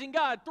praising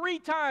God. 3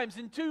 times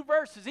in 2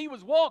 verses, he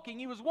was walking,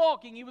 he was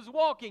walking, he was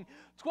walking.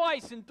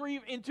 Twice in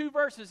 2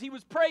 verses, he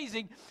was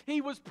praising,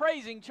 he was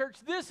praising. Church,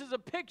 this is a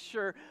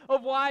picture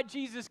of why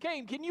Jesus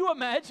came. Can you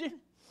imagine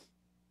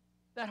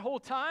that whole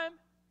time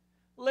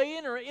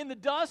laying or in the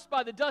dust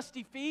by the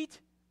dusty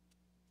feet,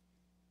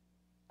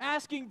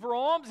 asking for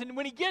alms? And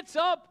when he gets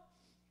up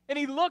and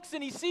he looks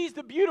and he sees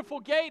the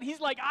beautiful gate, he's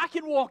like, I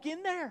can walk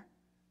in there.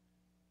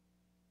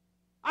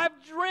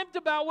 I've dreamt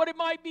about what it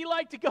might be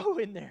like to go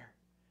in there.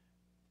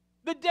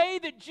 The day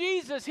that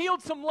Jesus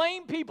healed some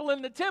lame people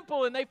in the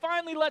temple, and they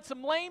finally let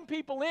some lame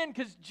people in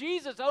because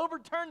Jesus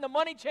overturned the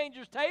money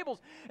changers'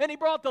 tables, and he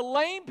brought the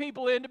lame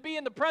people in to be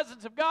in the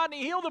presence of God, and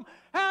he healed them.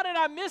 How did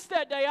I miss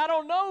that day? I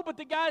don't know, but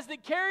the guys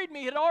that carried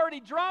me had already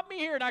dropped me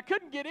here, and I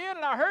couldn't get in,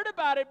 and I heard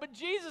about it, but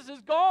Jesus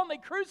is gone. They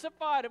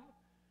crucified him.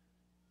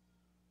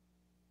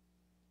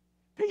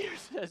 Peter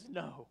says,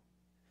 no.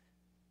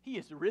 He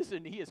has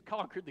risen. He has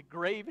conquered the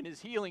grave, and his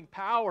healing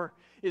power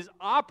is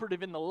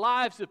operative in the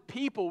lives of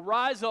people.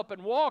 Rise up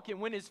and walk.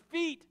 And when his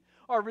feet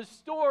are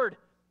restored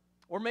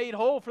or made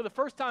whole for the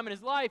first time in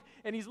his life,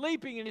 and he's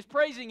leaping and he's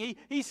praising,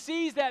 he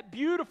sees that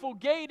beautiful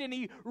gate and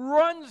he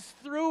runs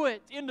through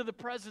it into the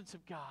presence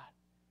of God.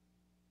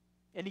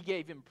 And he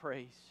gave him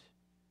praise.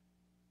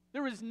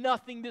 There was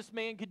nothing this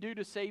man could do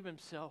to save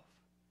himself.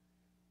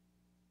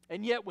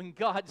 And yet when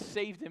God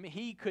saved him,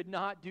 he could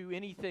not do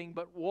anything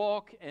but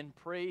walk and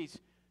praise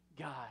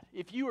God.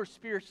 If you are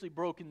spiritually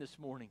broken this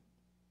morning,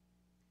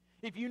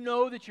 if you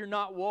know that you're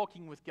not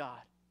walking with God,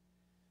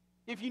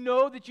 if you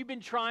know that you've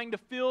been trying to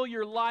fill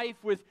your life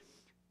with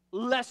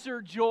lesser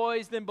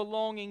joys than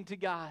belonging to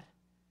God,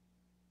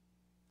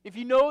 if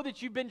you know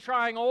that you've been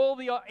trying all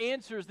the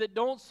answers that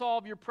don't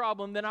solve your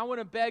problem, then I want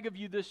to beg of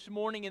you this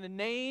morning, in the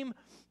name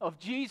of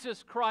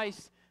Jesus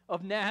Christ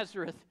of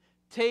Nazareth,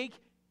 take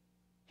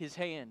his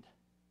hand,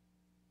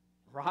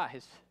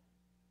 rise,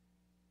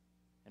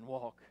 and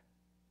walk.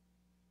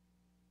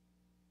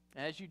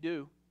 As you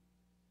do,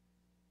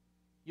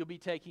 you'll be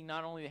taking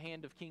not only the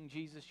hand of King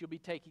Jesus, you'll be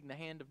taking the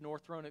hand of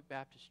North Roanoke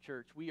Baptist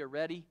Church. We are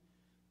ready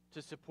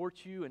to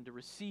support you and to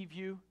receive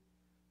you,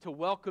 to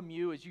welcome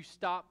you as you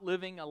stop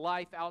living a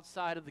life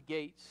outside of the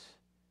gates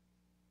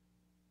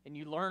and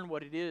you learn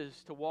what it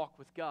is to walk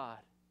with God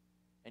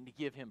and to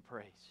give him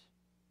praise.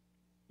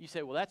 You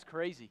say, well, that's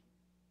crazy.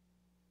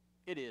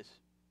 It is.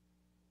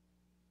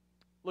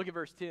 Look at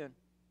verse 10.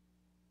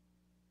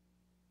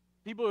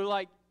 People are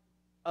like,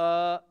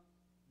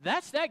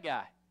 that's that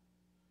guy.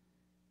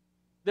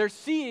 Their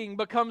seeing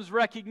becomes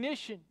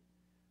recognition.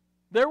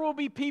 There will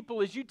be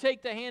people, as you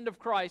take the hand of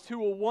Christ, who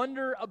will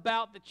wonder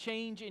about the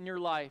change in your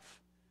life.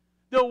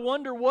 They'll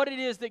wonder what it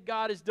is that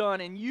God has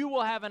done, and you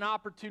will have an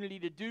opportunity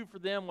to do for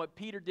them what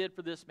Peter did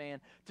for this man,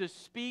 to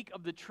speak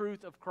of the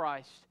truth of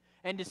Christ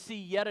and to see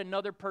yet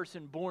another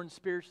person born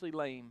spiritually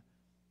lame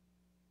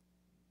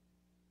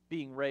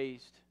being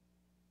raised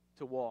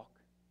to walk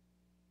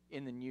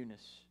in the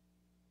newness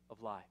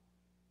of life.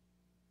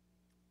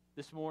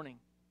 This morning,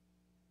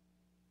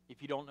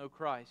 if you don't know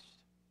Christ,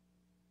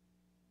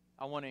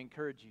 I want to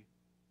encourage you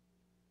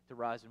to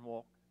rise and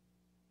walk.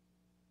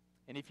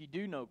 And if you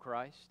do know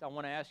Christ, I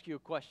want to ask you a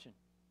question.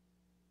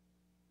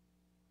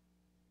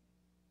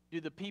 Do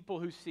the people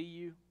who see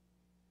you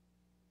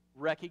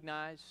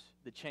recognize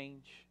the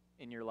change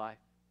in your life?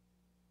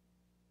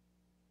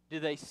 Do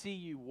they see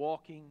you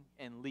walking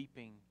and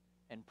leaping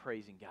and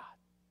praising God?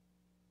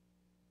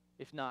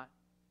 If not,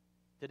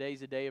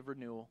 today's a day of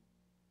renewal.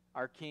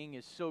 Our King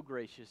is so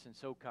gracious and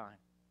so kind.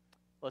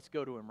 Let's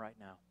go to him right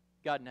now.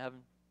 God in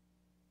heaven,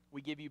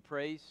 we give you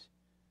praise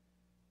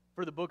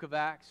for the book of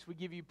Acts. We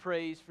give you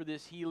praise for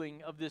this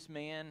healing of this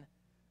man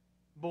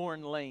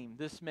born lame,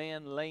 this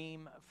man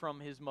lame from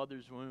his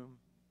mother's womb.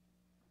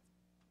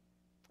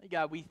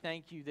 God, we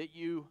thank you that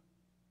you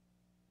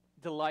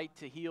delight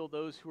to heal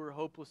those who are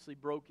hopelessly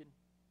broken,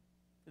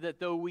 that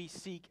though we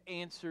seek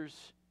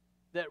answers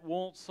that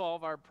won't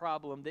solve our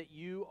problem, that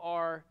you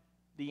are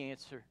the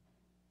answer.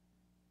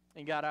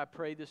 And God, I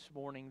pray this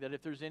morning that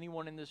if there's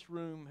anyone in this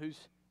room who's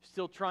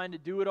still trying to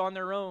do it on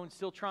their own,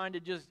 still trying to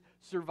just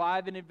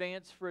survive in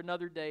advance for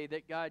another day,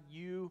 that God,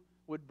 you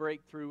would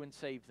break through and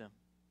save them,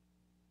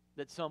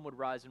 that some would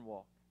rise and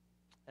walk.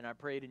 And I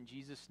pray it in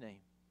Jesus'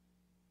 name.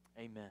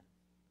 Amen.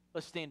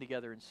 Let's stand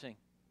together and sing.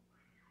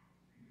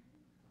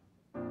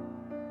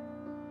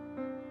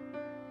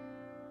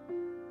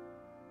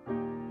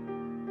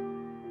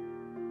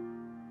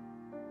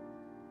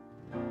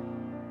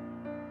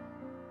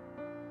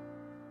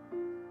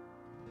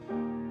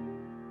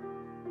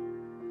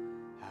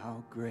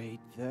 Great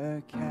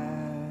the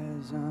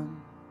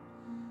chasm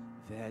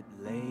that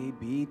lay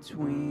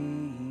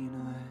between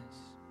us,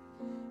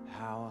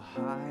 how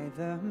high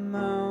the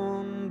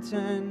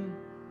mountain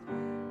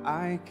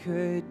I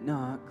could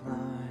not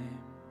climb.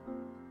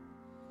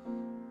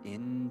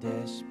 In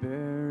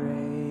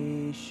desperation,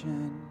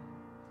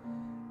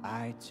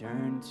 I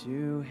turned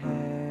to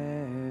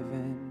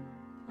heaven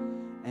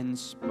and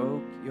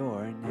spoke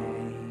your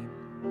name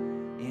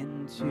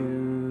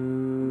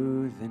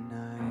into the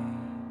night.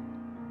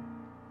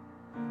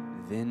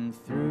 Then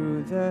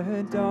through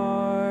the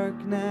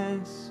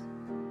darkness,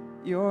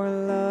 your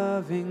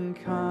loving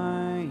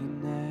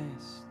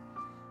kindness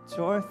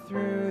tore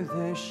through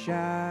the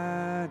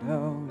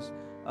shadows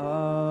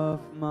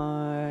of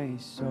my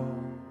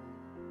soul.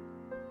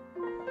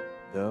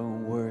 The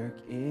work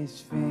is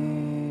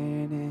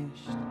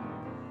finished,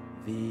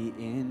 the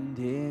end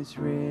is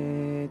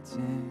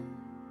written.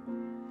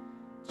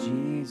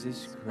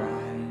 Jesus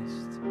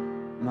Christ,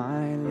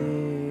 my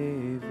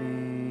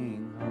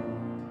living hope.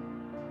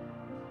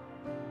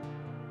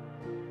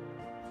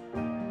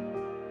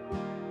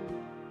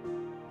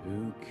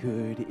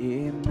 could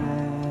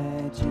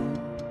imagine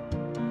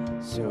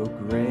so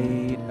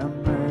great a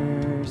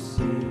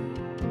mercy?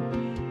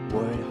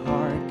 What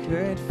heart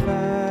could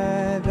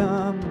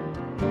fathom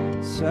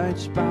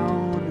such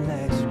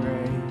boundless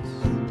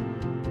grace?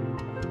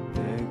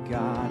 The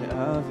God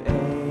of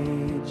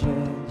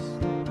ages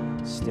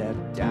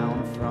stepped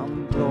down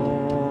from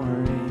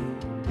glory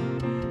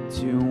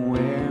to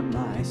wear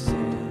my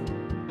sin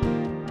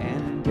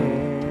and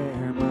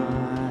bear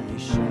my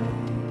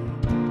shame.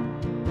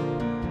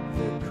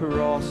 The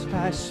cross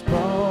has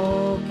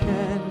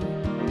spoken,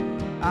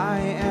 I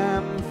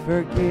am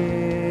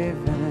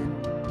forgiven.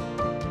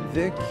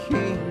 The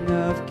King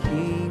of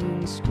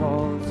Kings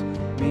calls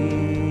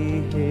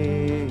me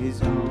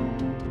his own.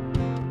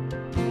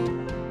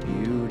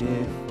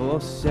 Beautiful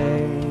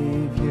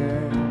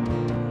Savior,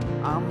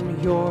 I'm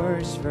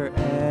yours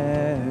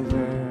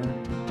forever.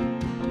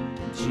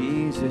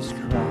 Jesus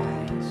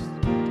Christ,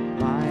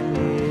 my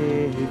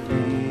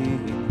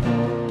living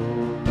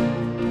hope.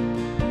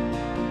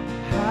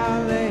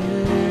 Hallelujah,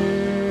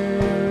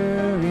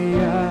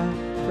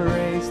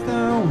 praise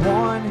the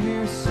one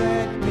who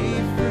set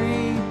me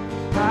free.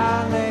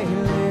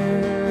 Hallelujah,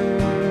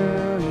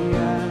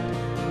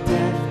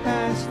 death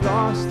has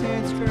lost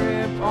its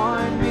grip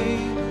on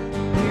me.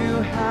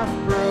 You have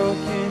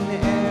broken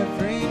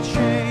every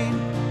chain.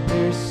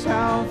 There's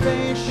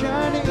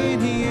salvation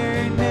in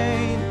your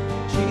name,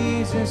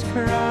 Jesus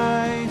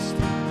Christ,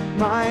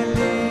 my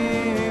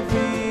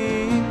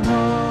living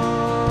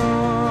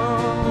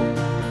hope.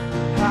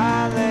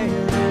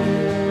 Hallelujah,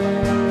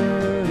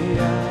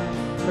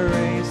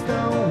 praise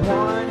the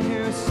one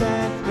who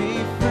set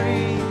me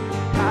free.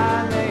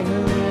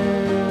 Hallelujah,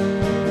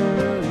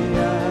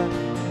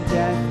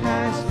 death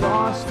has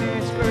lost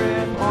its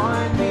grip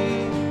on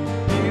me.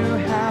 You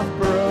have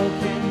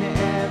broken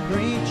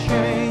every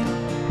chain.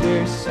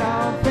 There's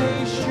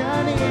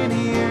salvation in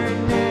your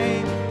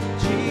name,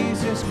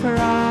 Jesus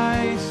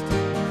Christ,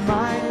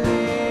 my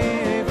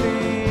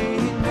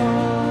living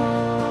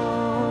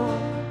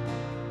hope.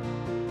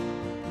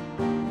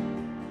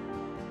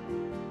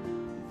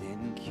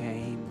 Then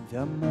came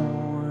the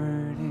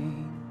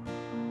morning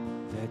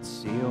that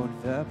sealed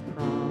the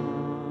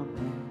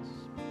promise.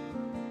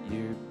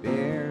 Your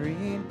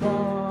buried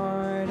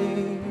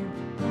body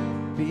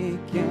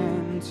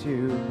began to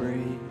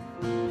breathe.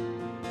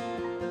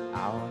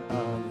 Out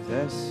of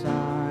the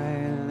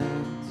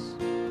silence,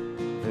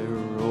 the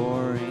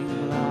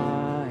roaring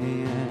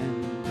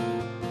lion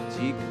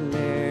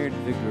declared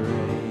the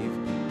grave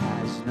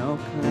has no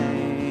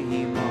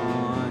claim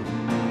on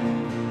me.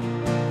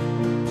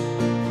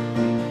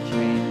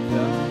 Came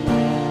the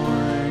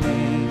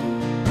morning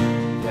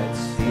that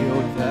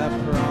sealed the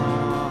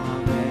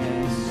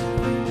promise.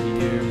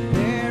 Your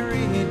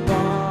buried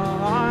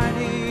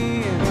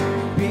body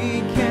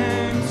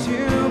began to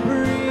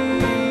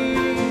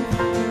breathe.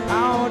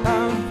 Out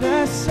of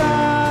the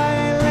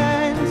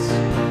silence,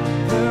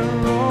 the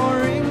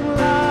roaring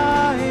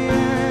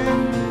lion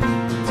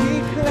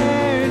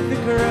declared the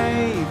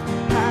grave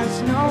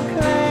has no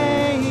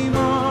claim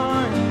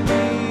on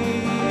me.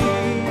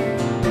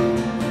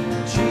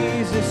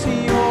 Jesus,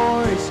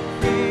 yours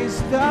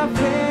is the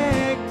victory.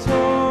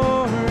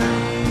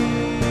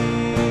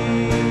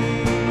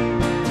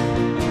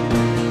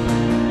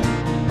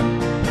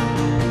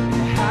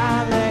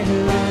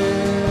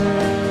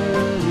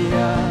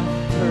 Hallelujah,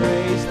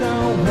 praise the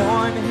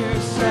one who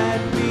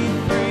set me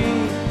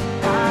free.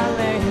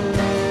 Hallelujah,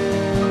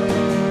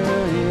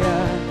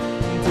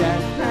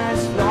 death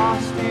has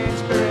lost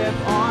its grip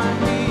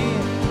on me.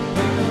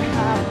 You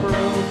have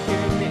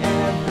broken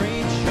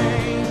every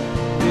chain.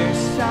 There's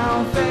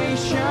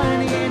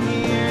salvation in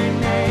your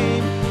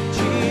name,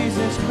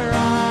 Jesus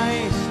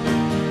Christ,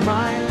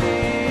 my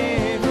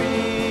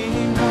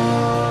living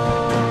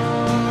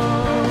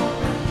hope.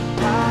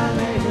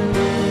 Hallelujah,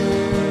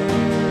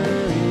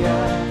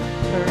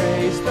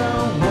 praise the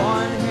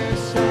one who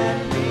set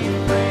me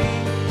free.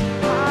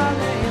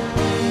 Hallelujah,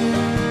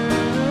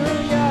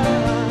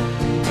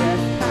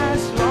 death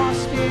has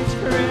lost its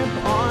grip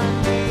on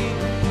me.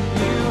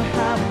 You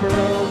have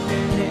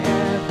broken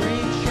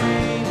every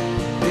chain.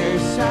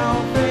 There's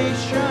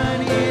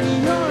salvation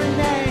in your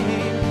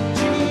name,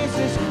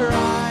 Jesus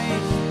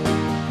Christ,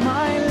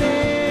 my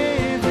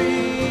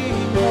living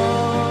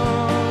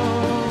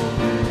hope.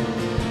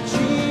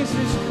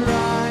 Jesus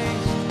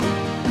Christ,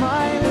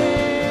 my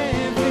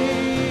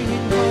living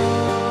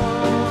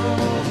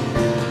hope.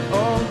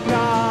 Oh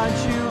God,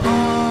 you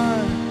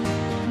are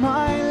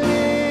my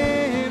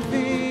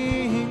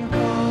living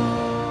hope.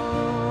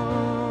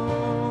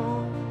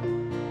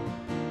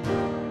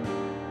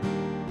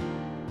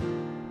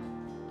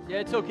 Yeah,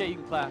 it's okay. You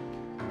can clap.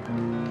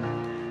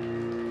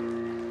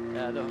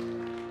 Yeah,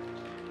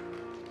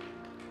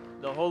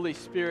 the Holy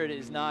Spirit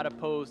is not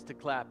opposed to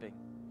clapping.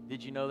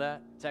 Did you know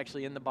that? It's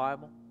actually in the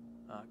Bible.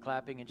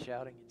 Clapping and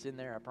shouting. It's in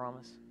there, I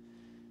promise.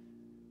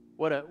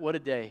 What a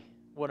day.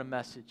 What a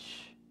message.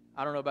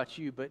 I don't know about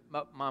you, but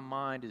my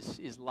mind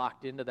is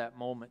locked into that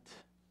moment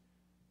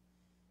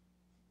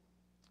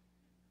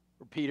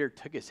where Peter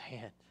took his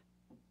hand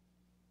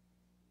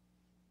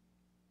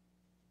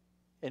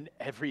and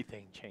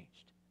everything changed.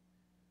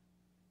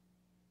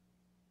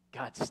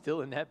 God's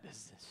still in that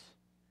business.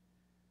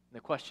 And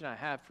the question I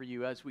have for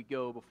you as we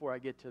go before I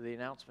get to the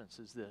announcements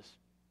is this.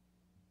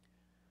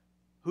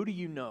 Who do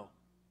you know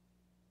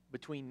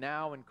between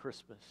now and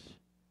Christmas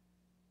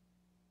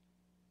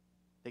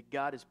that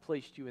God has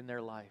placed you in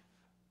their life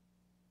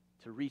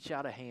to reach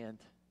out a hand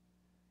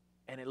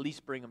and at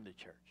least bring them to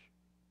church?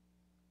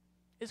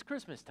 It's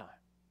Christmas time.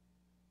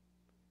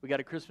 We got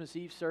a Christmas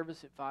Eve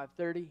service at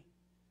 5:30.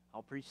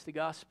 I'll preach the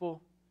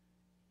gospel.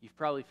 You've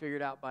probably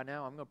figured out by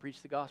now I'm going to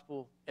preach the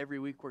gospel every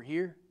week we're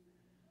here.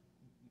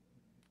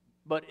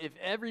 But if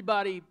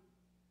everybody,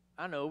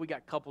 I know we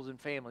got couples and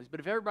families, but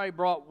if everybody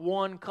brought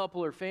one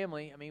couple or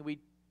family, I mean, we'd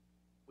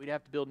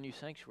have to build a new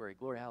sanctuary.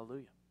 Glory,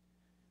 hallelujah.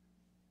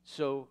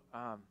 So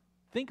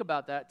think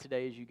about that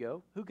today as you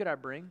go. Who could I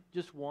bring?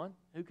 Just one.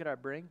 Who could I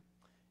bring?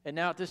 And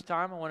now at this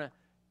time, I want to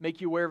make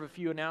you aware of a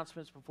few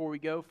announcements before we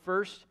go.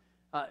 First,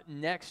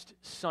 next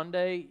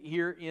Sunday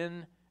here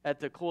at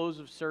the close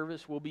of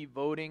service, we'll be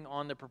voting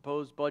on the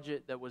proposed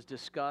budget that was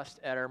discussed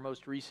at our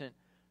most recent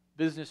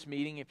business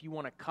meeting. If you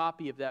want a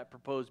copy of that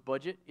proposed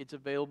budget, it's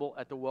available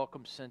at the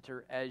Welcome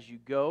Center as you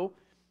go.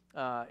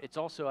 It's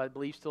also, I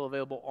believe, still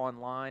available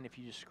online. If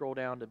you just scroll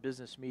down to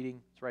business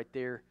meeting, it's right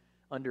there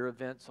under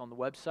events on the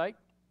website.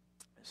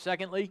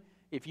 Secondly,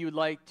 if you would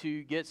like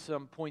to get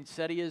some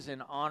poinsettias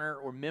in honor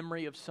or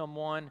memory of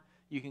someone,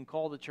 you can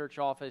call the church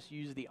office,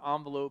 use the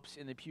envelopes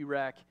in the pew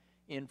rack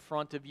in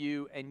front of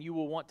you, and you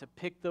will want to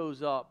pick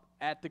those up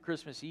at the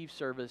Christmas Eve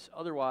service.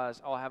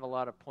 Otherwise, I'll have a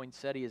lot of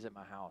poinsettias at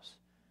my house.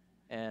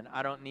 And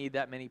I don't need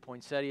that many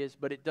poinsettias,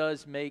 but it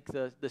does make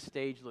the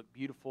stage look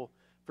beautiful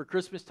for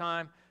Christmas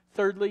time.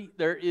 Thirdly,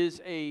 there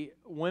is a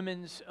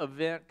women's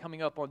event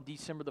coming up on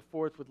December the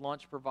 4th with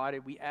lunch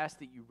provided. We ask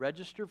that you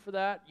register for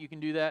that. You can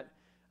do that,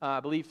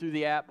 I believe, through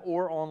the app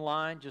or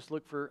online. Just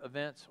look for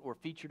events or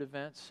featured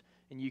events,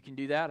 and you can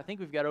do that. I think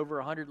we've got over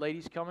 100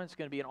 ladies coming. It's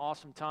going to be an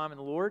awesome time in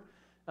the Lord.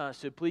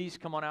 So please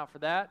come on out for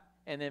that.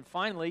 And then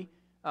finally,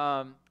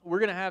 we're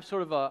going to have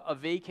sort of a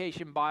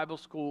vacation Bible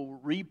school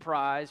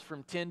reprise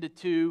from 10 to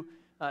 2.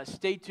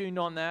 Stay tuned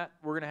on that.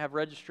 We're going to have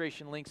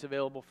registration links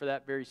available for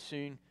that very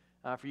soon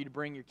for you to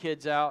bring your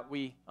kids out.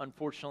 We,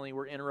 unfortunately,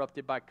 were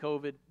interrupted by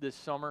COVID this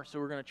summer, so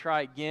we're going to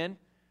try again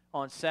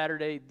on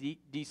Saturday,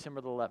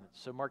 December the 11th.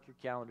 So mark your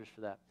calendars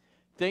for that.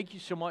 Thank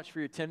you so much for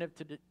your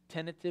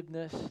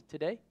tentativeness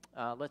today.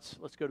 Let's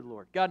go to the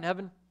Lord. God in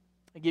heaven,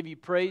 I give you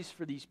praise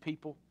for these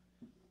people.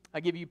 I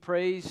give you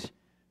praise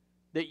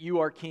that you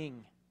are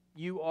King.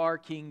 You are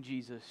King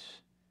Jesus.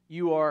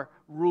 You are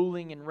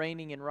ruling and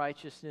reigning in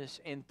righteousness,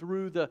 and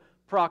through the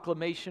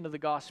proclamation of the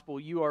gospel,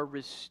 you are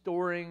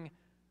restoring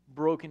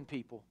broken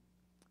people.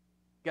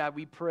 God,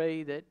 we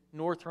pray that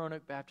North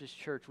Roanoke Baptist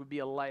Church would be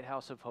a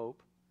lighthouse of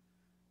hope.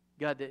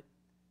 God,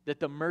 that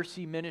the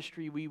mercy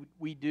ministry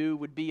we do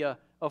would be a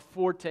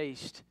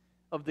foretaste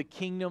of the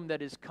kingdom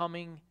that is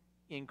coming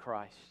in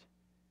Christ.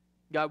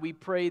 God, we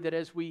pray that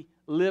as we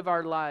live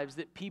our lives,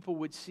 that people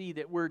would see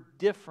that we're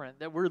different,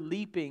 that we're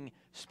leaping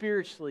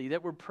spiritually,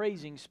 that we're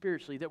praising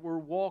spiritually, that we're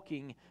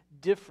walking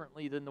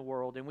differently than the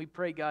world. And we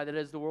pray, God, that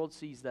as the world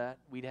sees that,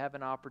 we'd have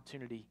an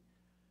opportunity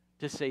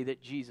to say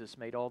that Jesus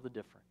made all the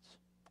difference.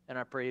 And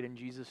I pray it in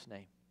Jesus'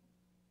 name.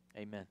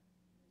 Amen.